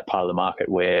for that part of the market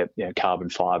where, you know, carbon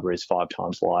fibre is 5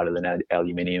 times lighter than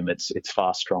aluminium. It's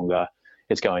far stronger.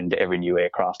 It's going into every new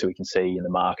aircraft that we can see in the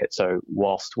market. So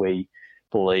whilst we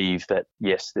believe that,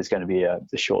 yes, there's going to be a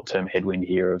short-term headwind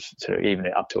here of sort of even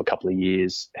up to a couple of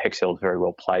years, Hexcel is very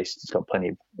well placed. It's got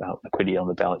plenty of liquidity on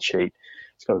the balance sheet.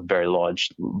 It's got a very large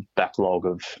backlog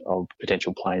of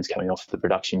potential planes coming off the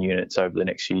production units over the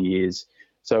next few years.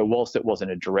 So whilst it wasn't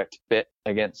a direct bet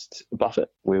against Buffett,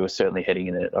 we were certainly heading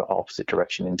in an opposite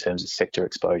direction in terms of sector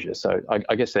exposure. So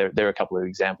I guess there are a couple of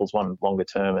examples, one longer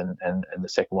term and the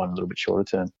second one a little bit shorter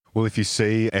term. Well, if you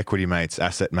see Equity Mates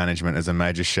Asset Management as a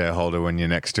major shareholder when you're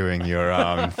next doing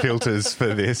your filters for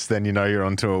this, then you know you're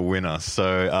onto a winner.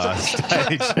 So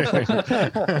stay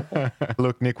tuned.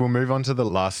 Look, Nick, we'll move on to the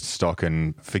last stock,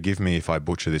 and forgive me if I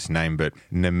butcher this name, but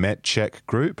Nemetschek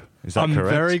Group. Is that correct? I'm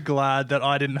very glad that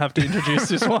I didn't have to introduce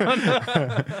this one.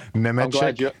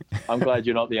 Nemetschek. I'm glad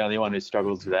you're not the only one who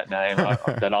struggles with that name.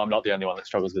 That I'm not the only one that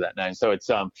struggles with that name. So it's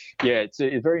it's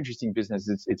a very interesting business.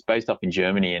 It's based up in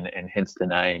Germany, and hence the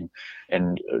name.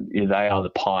 And they are the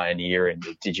pioneer in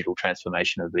the digital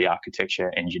transformation of the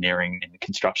architecture, engineering, and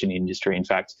construction industry. In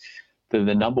fact, they're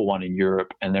the number one in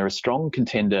Europe, and they're a strong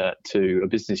contender to a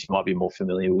business you might be more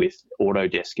familiar with,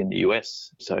 Autodesk in the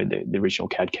US. So the original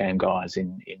CAD/CAM guys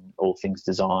in all things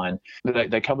design.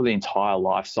 They cover the entire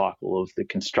life cycle of the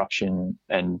construction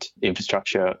and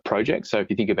infrastructure project. So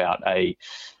if you think about a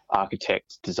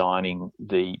architect designing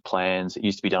the plans, it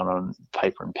used to be done on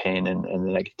paper and pen, and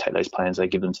then they take those plans, they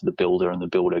give them to the builder, and the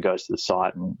builder goes to the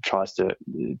site and tries to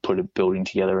put a building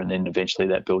together, and then eventually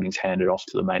that building's handed off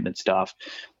to the maintenance staff.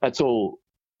 That's all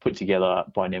put together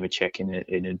by Nemetschek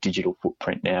in a digital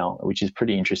footprint now, which is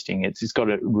pretty interesting. It's got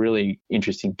a really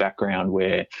interesting background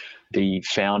where the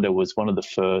founder was one of the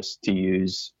first to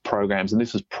use programs, and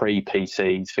this was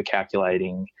pre-PCs, for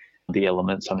calculating the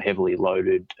elements on heavily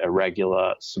loaded,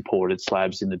 irregular, supported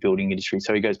slabs in the building industry.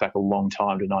 So he goes back a long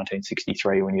time to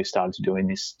 1963 when he started doing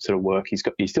this sort of work.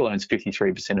 He still owns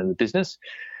 53% of the business,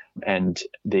 and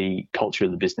the culture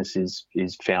of the business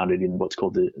is founded in what's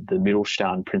called the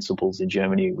Mittelstand principles in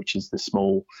Germany, which is the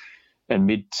small and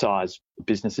mid-sized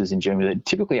businesses in Germany that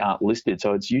typically aren't listed.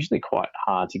 So it's usually quite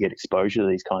hard to get exposure to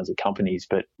these kinds of companies,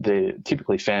 but they're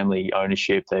typically family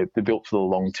ownership. They're built for the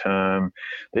long term.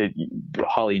 They're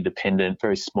highly independent,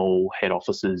 very small head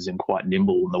offices, and quite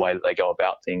nimble in the way that they go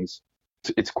about things.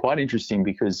 It's quite interesting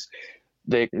because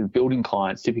their building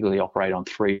clients typically operate on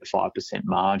 3 to 5%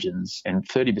 margins, and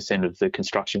 30% of the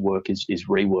construction work is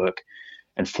rework,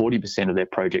 and 40% of their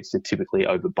projects are typically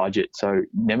over budget. So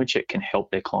Nemetschek can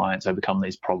help their clients overcome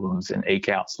these problems and eke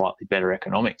out slightly better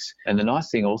economics. And the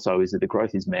nice thing also is that the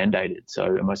growth is mandated.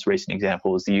 So a most recent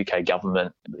example is the UK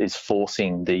government is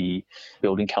forcing the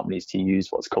building companies to use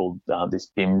what's called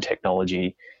this BIM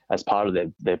technology as part of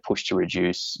their push to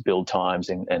reduce build times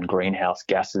and greenhouse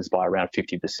gases by around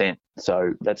 50%.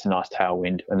 So that's a nice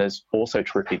tailwind. And there's also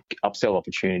terrific upsell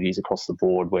opportunities across the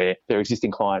board where their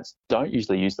existing clients don't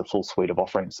usually use the full suite of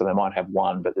offerings. So they might have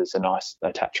one, but there's a nice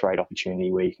attach rate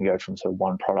opportunity where you can go from sort of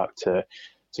one product to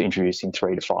introducing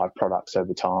 3 to 5 products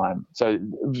over time. So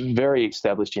very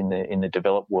established in the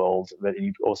developed world, but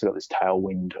you've also got this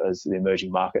tailwind as the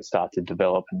emerging markets start to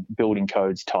develop and building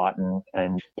codes tighten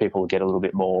and people get a little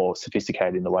bit more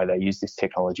sophisticated in the way they use this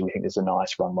technology. We think there's a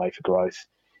nice runway for growth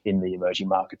in the emerging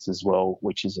markets as well,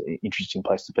 which is an interesting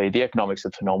place to be. The economics are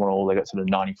phenomenal. They've got sort of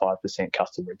 95%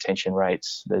 customer retention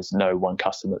rates. There's no one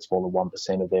customer that's more than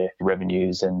 1% of their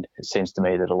revenues. And it seems to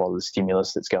me that a lot of the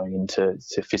stimulus that's going into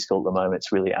fiscal at the moment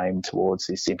is really aimed towards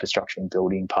this infrastructure and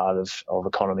building part of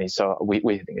economy. So we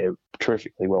think they're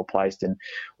terrifically well placed, and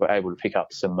we're able to pick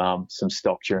up some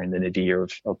stock during the nadir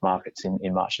of markets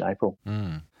in March and April.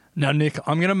 Now, Nick,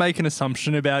 I'm going to make an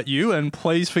assumption about you, and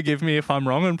please forgive me if I'm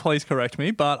wrong and please correct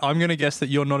me, but I'm going to guess that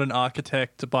you're not an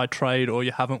architect by trade or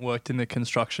you haven't worked in the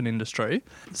construction industry.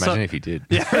 Imagine if you did.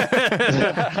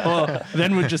 Yeah. Well,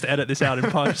 then we'd just edit this out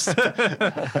in post.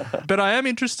 But I am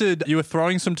interested, you were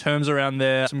throwing some terms around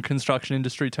there, some construction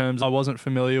industry terms I wasn't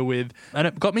familiar with, and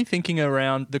it got me thinking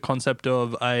around the concept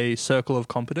of a circle of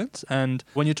competence. And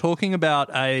when you're talking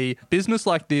about a business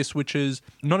like this, which is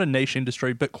not a niche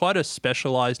industry, but quite a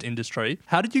specialized industry,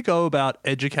 how did you go about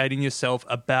educating yourself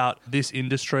about this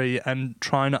industry and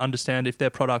trying to understand if their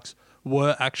products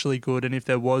were actually good and if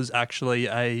there was actually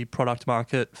a product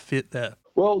market fit there?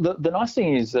 Well, the nice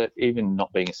thing is that even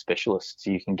not being a specialist,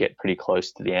 you can get pretty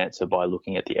close to the answer by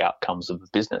looking at the outcomes of the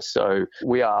business. So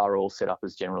we are all set up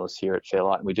as generalists here at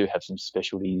Fairlight, and we do have some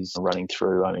specialties running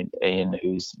through. I mean, Ian,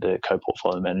 who's the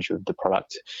co-portfolio manager of the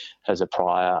product, has a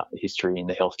prior history in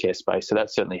the healthcare space. So that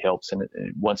certainly helps. And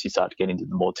once you start to get into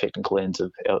the more technical ends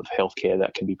of healthcare,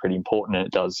 that can be pretty important, and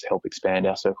it does help expand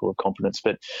our circle of competence.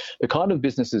 But the kind of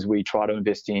businesses we try to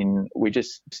invest in, we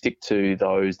just stick to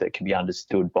those that can be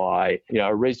understood by,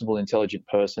 a reasonable, intelligent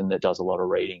person that does a lot of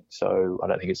reading. So I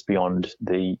don't think it's beyond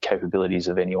the capabilities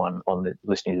of anyone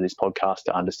listening to this podcast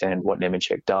to understand what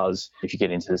Nemetschek does. If you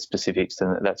get into the specifics,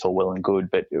 then that's all well and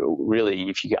good. But really,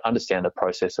 if you understand the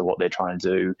process of what they're trying to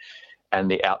do and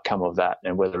the outcome of that,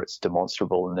 and whether it's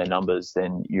demonstrable in their numbers,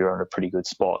 then you're in a pretty good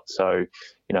spot. So,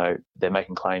 they're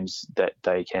making claims that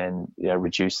they can,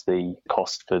 reduce the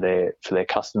cost for their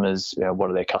customers. What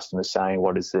are their customers saying?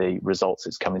 What is the results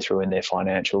that's coming through in their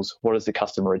financials? What does the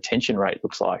customer retention rate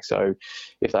looks like? So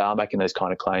if they are making those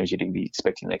kind of claims, you'd be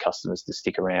expecting their customers to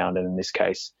stick around. And in this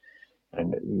case,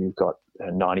 and you've got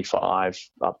 95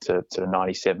 up to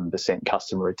 97%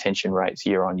 customer retention rates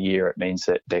year on year. It means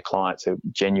that their clients are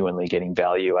genuinely getting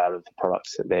value out of the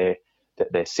products that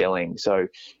they're selling. So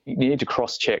you need to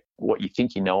cross-check what you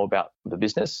think you know about the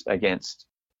business against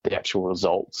the actual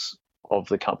results of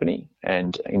the company.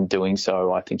 And in doing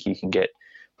so, I think you can get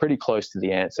pretty close to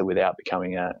the answer without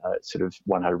becoming a sort of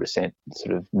 100%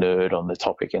 sort of nerd on the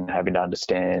topic and having to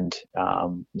understand,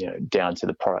 down to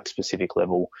the product specific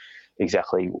level,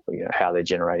 exactly how they're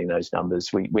generating those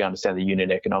numbers. We understand the unit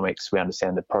economics, we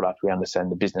understand the product, we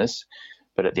understand the business.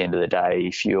 But at the end of the day,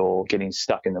 if you're getting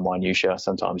stuck in the minutiae,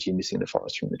 sometimes you're missing the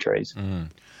forest from the trees. And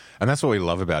that's what we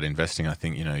love about investing. I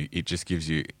think, it just gives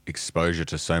you exposure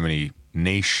to so many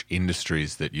niche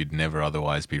industries that you'd never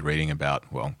otherwise be reading about.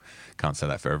 Well, can't say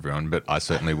that for everyone, but I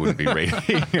certainly wouldn't be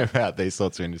reading about these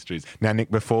sorts of industries. Now,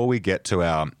 Nick, before we get to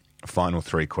our final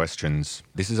 3 questions,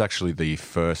 this is actually the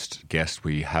first guest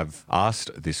we have asked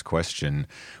this question.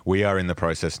 We are in the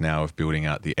process now of building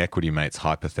out the Equity Mates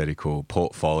hypothetical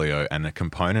portfolio, and a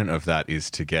component of that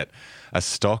is to get a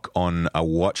stock on a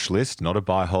watch list, not a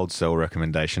buy, hold, sell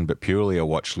recommendation, but purely a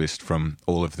watch list from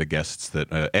all of the guests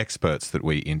that are experts that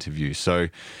we interview. So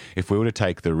if we were to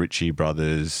take the Ritchie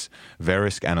Brothers,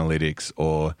 Verisk Analytics,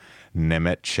 or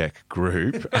Nemetschek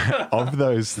Group, of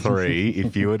those 3,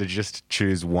 if you were to just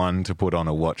choose one to put on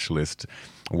a watch list,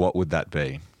 what would that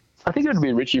be? I think it would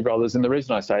be Ritchie Brothers, and the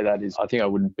reason I say that is I think I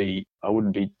wouldn't be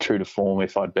true to form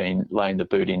if I'd been laying the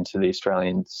boot into the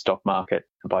Australian stock market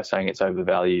by saying it's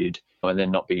overvalued and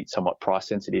then not be somewhat price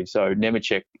sensitive. So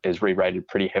Nemetschek has re-rated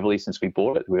pretty heavily since we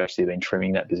bought it. We've actually been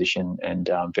trimming that position, and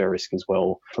Verisk as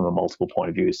well, from a multiple point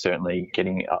of view, is certainly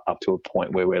getting up to a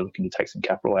point where we're looking to take some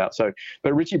capital out. So,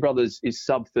 but Ritchie Brothers is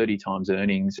sub 30 times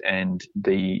earnings, and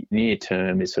the near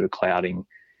term is sort of clouding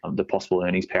the possible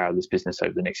earnings power of this business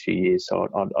over the next few years. So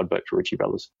I'd vote for Ritchie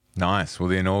Brothers. Nice. Well,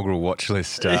 the inaugural watch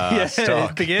list It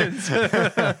stock. begins.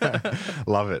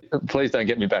 Love it. Please don't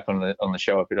get me back on the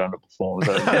show if it underperforms.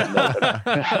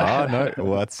 Oh, no.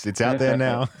 Well, it's out there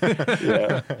now.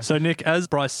 Yeah. So, Nick, as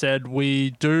Bryce said, we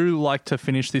do like to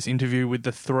finish this interview with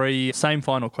the 3 same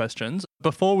final questions.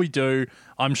 Before we do,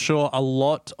 I'm sure a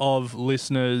lot of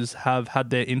listeners have had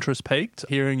their interest piqued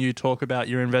hearing you talk about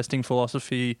your investing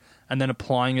philosophy and then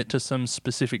applying it to some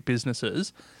specific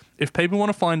businesses. If people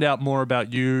want to find out more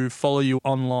about you, follow you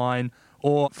online,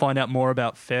 or find out more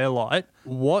about Fairlight,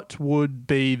 what would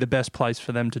be the best place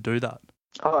for them to do that?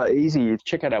 Easy.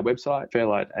 Check out our website,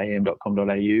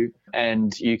 fairlightam.com.au,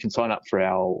 and you can sign up for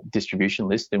our distribution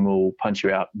list, and we'll punch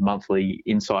you out monthly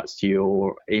insights to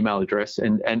your email address.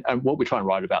 And what we try and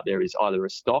write about there is either a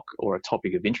stock or a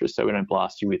topic of interest. So we don't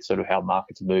blast you with sort of how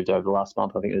markets have moved over the last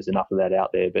month. I think there's enough of that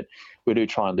out there, but we do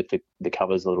try and lift the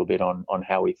covers a little bit on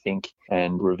how we think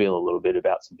and reveal a little bit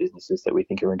about some businesses that we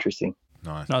think are interesting.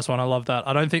 Nice one. I love that.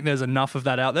 I don't think there's enough of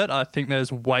that out there. I think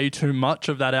there's way too much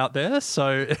of that out there.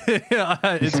 So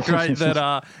it's great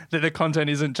that the content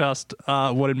isn't just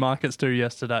what did markets do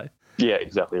yesterday. Yeah,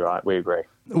 exactly right. We agree.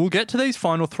 We'll get to these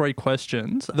final 3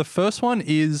 questions. The first one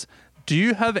is, do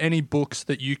you have any books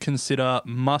that you consider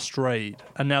must read?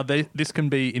 And now this can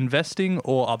be investing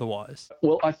or otherwise.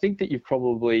 Well, I think that you've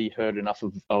probably heard enough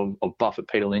of Buffett,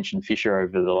 Peter Lynch and Fisher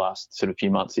over the last sort of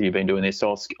few months that you've been doing this.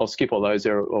 So I'll skip all those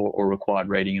or required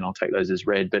reading, and I'll take those as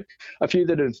read. But a few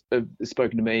that have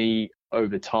spoken to me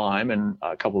over time, and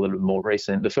a couple that are more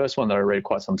recent. The first one that I read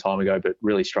quite some time ago, but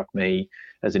really struck me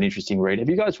as an interesting read. Have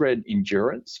you guys read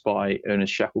Endurance by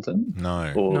Ernest Shackleton?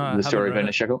 No. Or the story of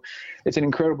Ernest Shackleton? It's an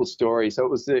incredible story. So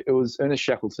it was Ernest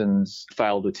Shackleton's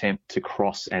failed attempt to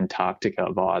cross Antarctica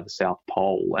via the South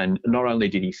Pole, and not only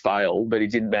did he fail, but he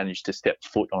didn't manage to step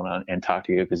foot on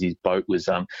Antarctica because his boat was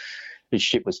his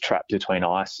ship was trapped between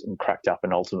ice and cracked up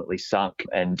and ultimately sunk.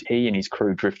 And he and his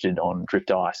crew drifted on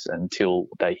drift ice until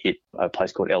they hit a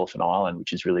place called Elephant Island,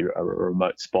 which is really a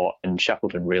remote spot. And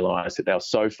Shackleton realised that they were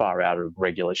so far out of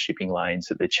regular shipping lanes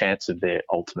that the chance of their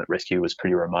ultimate rescue was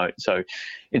pretty remote. So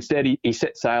instead, he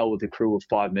set sail with a crew of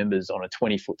 5 members on a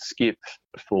 20-foot skip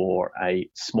for a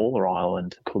smaller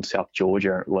island called South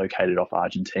Georgia, located off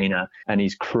Argentina. And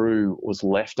his crew was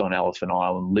left on Elephant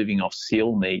Island living off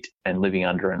seal meat and living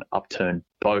under an upturned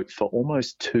boat for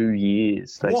almost 2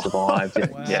 years. They survived.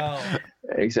 Wow. Yeah,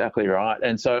 exactly right.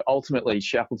 And so ultimately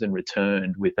Shackleton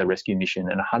returned with a rescue mission,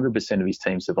 and 100% of his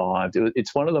team survived.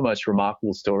 It's one of the most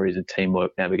remarkable stories of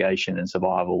teamwork, navigation and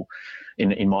survival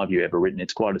in my view ever written.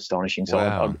 It's quite astonishing. So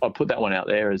wow. I put that one out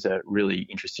there as a really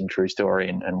interesting true story,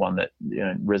 and one that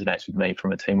resonates with me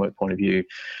from a teamwork point of view.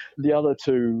 The other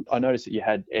 2, I noticed that you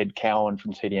had Ed Cowan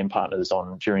from TDM Partners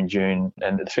on during June,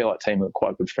 and the Fairlight team are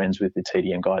quite good friends with the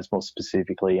TDM guys, more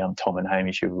specifically Tom and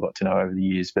Hamish, who we've got to know over the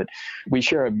years. But we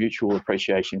share a mutual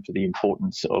appreciation for the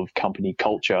importance of company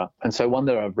culture. And so one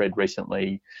that I've read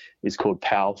recently is called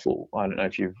Powerful. I don't know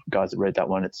if you guys have read that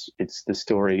one. It's the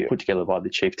story put together by the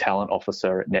chief talent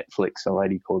officer at Netflix, a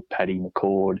lady called Patty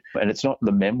McCord. And it's not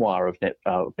the memoir of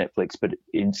Netflix, but it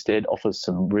instead offers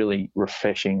some really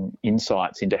refreshing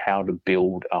insights into how to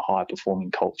build a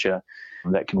high-performing culture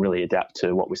that can really adapt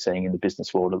to what we're seeing in the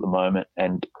business world at the moment.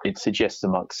 And it suggests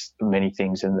amongst many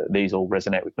things, and these all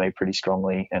resonate with me pretty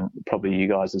strongly, and probably you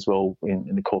guys as well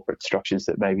in the corporate structures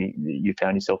that maybe you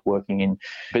found yourself working in.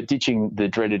 But ditching the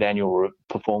dreaded annual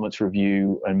performance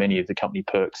review and many of the company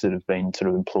perks that have been sort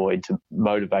of employed to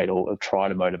motivate or try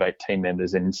to motivate team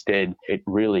members, and instead it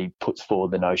really puts forward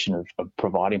the notion of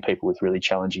providing people with really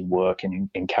challenging work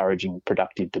and encouraging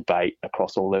productive debate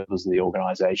across all levels of the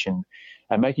organisation,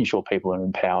 and making sure people are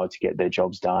empowered to get their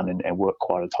jobs done and work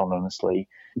quite autonomously,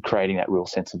 creating that real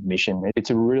sense of mission. It's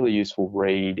a really useful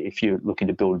read if you're looking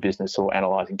to build a business or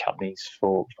analysing companies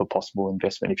for possible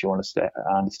investment, if you want to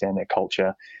understand their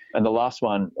culture. And the last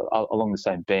one, along the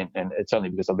same bent, and it's only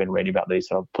because I've been reading about these,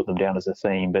 so I've put them down as a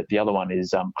theme, but the other one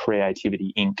is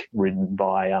Creativity Inc., written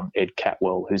by Ed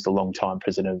Catmull, who's the longtime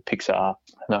president of Pixar.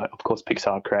 Now, of course,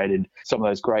 Pixar created some of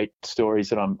those great stories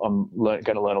that I'm going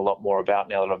to learn a lot more about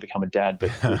now that I've become a dad,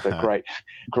 but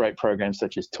great programs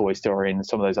such as Toy Story and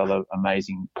some of those other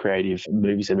amazing creative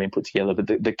movies that have been put together. But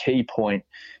the key point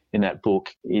in that book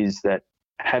is that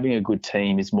having a good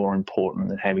team is more important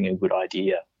than having a good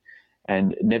idea.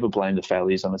 And never blame the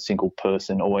failures on a single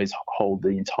person. Always hold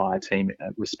the entire team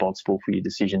responsible for your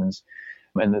decisions.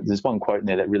 And there's one quote in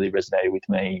there that really resonated with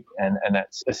me, and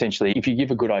that's essentially, if you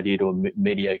give a good idea to a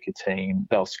mediocre team,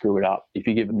 they'll screw it up. If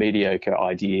you give a mediocre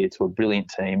idea to a brilliant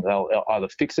team, they'll either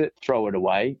fix it, throw it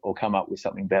away, or come up with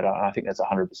something better. And I think that's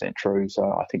 100% true. So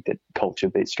I think that culture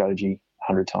beats strategy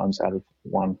 100 times out of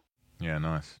 1. Yeah,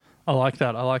 nice. I like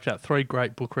that. 3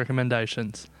 great book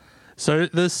recommendations. So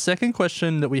the second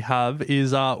question that we have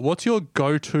is, what's your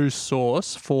go-to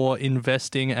source for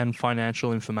investing and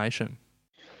financial information?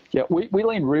 Yeah, we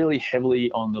lean really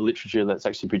heavily on the literature that's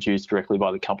actually produced directly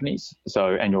by the companies.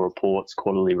 So annual reports,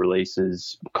 quarterly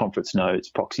releases, conference notes,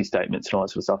 proxy statements, and all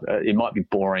that sort of stuff. It might be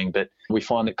boring, but we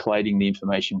find that collating the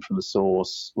information from the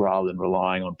source rather than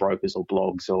relying on brokers or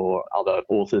blogs or other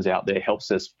authors out there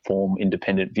helps us form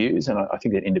independent views. And I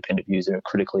think that independent views are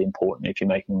critically important if you're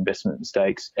making investment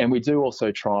mistakes. And we do also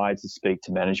try to speak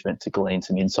to management to glean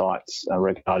some insights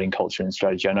regarding culture and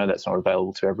strategy. I know that's not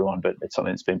available to everyone, but it's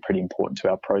something that's been pretty important to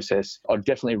our process. I'd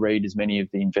definitely read as many of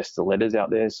the investor letters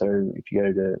out there. So if you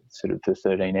go to sort of the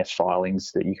 13F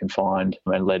filings that you can find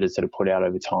and letters that are put out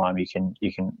over time, you can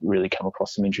really come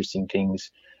across some interesting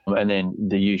things. And then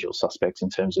the usual suspects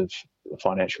in terms of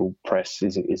financial press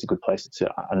is a good place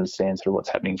to understand sort of what's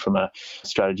happening from a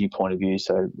strategy point of view.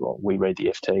 So we read the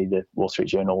FT, the Wall Street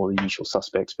Journal, all the usual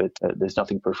suspects, but there's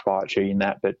nothing proprietary in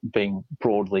that. But being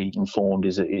broadly informed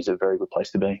is a very good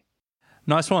place to be.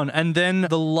 Nice one. And then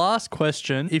the last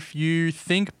question, if you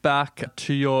think back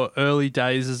to your early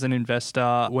days as an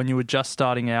investor when you were just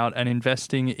starting out and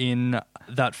investing in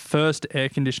that first air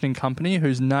conditioning company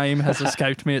whose name has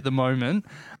escaped me at the moment.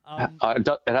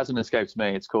 It hasn't escaped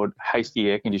me. It's called Hasty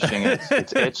Air Conditioning.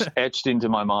 It's etched into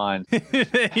my mind.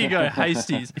 There you go,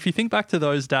 Hasties. If you think back to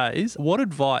those days, what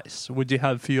advice would you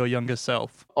have for your younger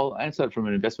self? I'll answer it from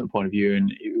an investment point of view,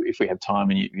 and if we have time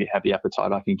and you have the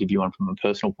appetite, I can give you one from a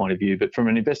personal point of view. But from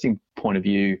an investing point of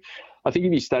view, I think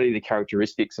if you study the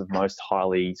characteristics of most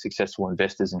highly successful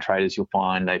investors and traders, you'll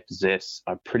find they possess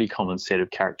a pretty common set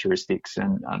of characteristics.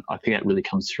 And I think that really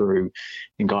comes through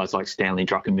in guys like Stanley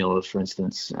Druckenmiller, for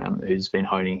instance, who's been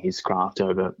honing his craft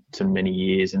over so many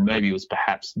years and maybe was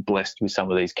perhaps blessed with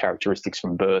some of these characteristics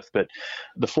from birth. But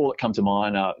the 4 that come to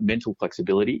mind are mental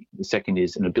flexibility. The second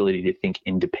is an ability to think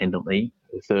independently.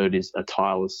 The third is a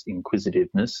tireless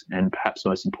inquisitiveness, and perhaps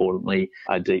most importantly,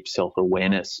 a deep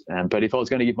self-awareness. But if I was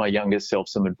going to give my younger self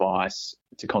some advice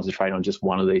to concentrate on just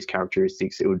one of these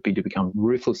characteristics, it would be to become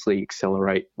ruthlessly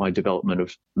accelerate my development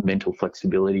of mental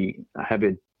flexibility. Have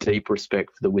a deep respect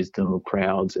for the wisdom of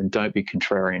crowds, and don't be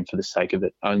contrarian for the sake of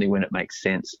it, only when it makes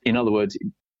sense. In other words,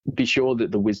 be sure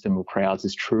that the wisdom of crowds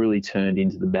is truly turned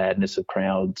into the madness of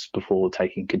crowds before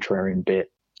taking a contrarian bet.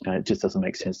 It just doesn't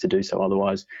make sense to do so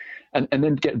otherwise. And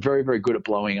then get very, very good at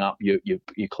blowing up your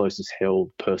closest held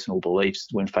personal beliefs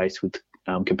when faced with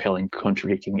compelling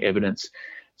contradicting evidence.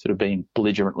 Sort of being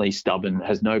belligerently stubborn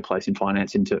has no place in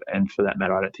finance and for that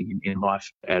matter, I don't think in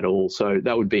life at all. So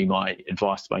that would be my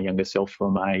advice to my younger self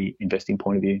from a investing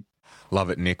point of view. Love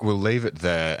it, Nick. We'll leave it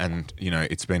there. And,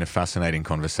 it's been a fascinating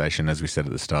conversation. As we said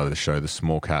at the start of the show, the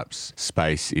small caps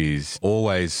space is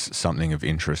always something of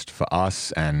interest for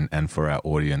us and for our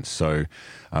audience. So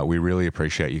we really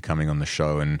appreciate you coming on the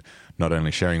show and not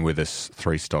only sharing with us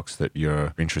 3 stocks that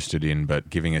you're interested in, but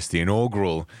giving us the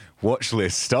inaugural watch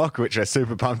list stock, which I'm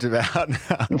super pumped about.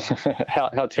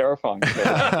 How terrifying.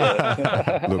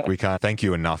 Look, we can't thank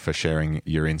you enough for sharing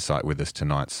your insight with us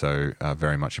tonight. So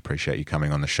very much appreciate you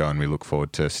coming on the show, and we look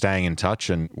forward to staying in touch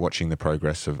and watching the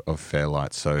progress of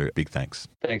Fairlight. So big thanks.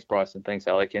 Thanks, Bryson. Thanks,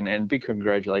 Alec. And big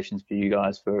congratulations for you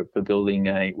guys for building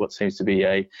what seems to be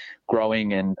a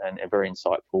growing and a very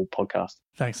insightful podcast.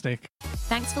 Thanks, Nick.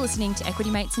 Thanks for listening to Equity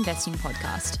Mates Investing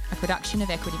Podcast, a production of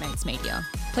Equity Mates Media.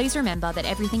 Please remember that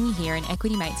everything you hear in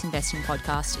Equity Mates Investing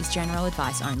Podcast is general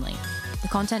advice only. The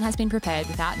content has been prepared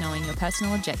without knowing your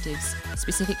personal objectives,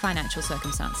 specific financial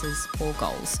circumstances, or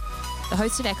goals. The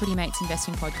host of Equity Mates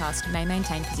Investing Podcast may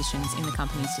maintain positions in the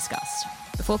companies discussed.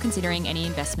 Before considering any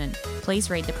investment, please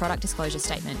read the product disclosure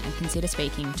statement and consider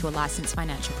speaking to a licensed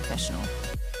financial professional.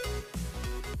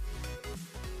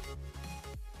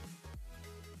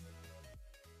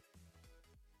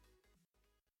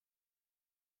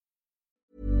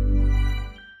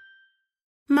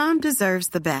 Mom deserves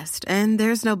the best, and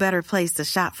there's no better place to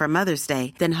shop for Mother's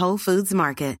Day than Whole Foods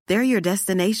Market. They're your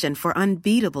destination for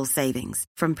unbeatable savings,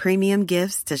 from premium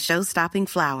gifts to show-stopping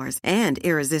flowers and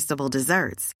irresistible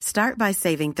desserts. Start by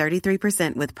saving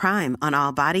 33% with Prime on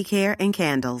all body care and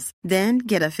candles. Then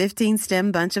get a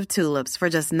 15-stem bunch of tulips for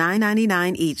just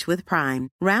 $9.99 each with Prime.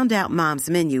 Round out Mom's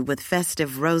menu with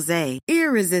festive rosé,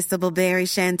 irresistible berry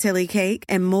chantilly cake,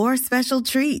 and more special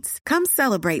treats. Come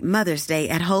celebrate Mother's Day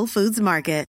at Whole Foods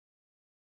Market.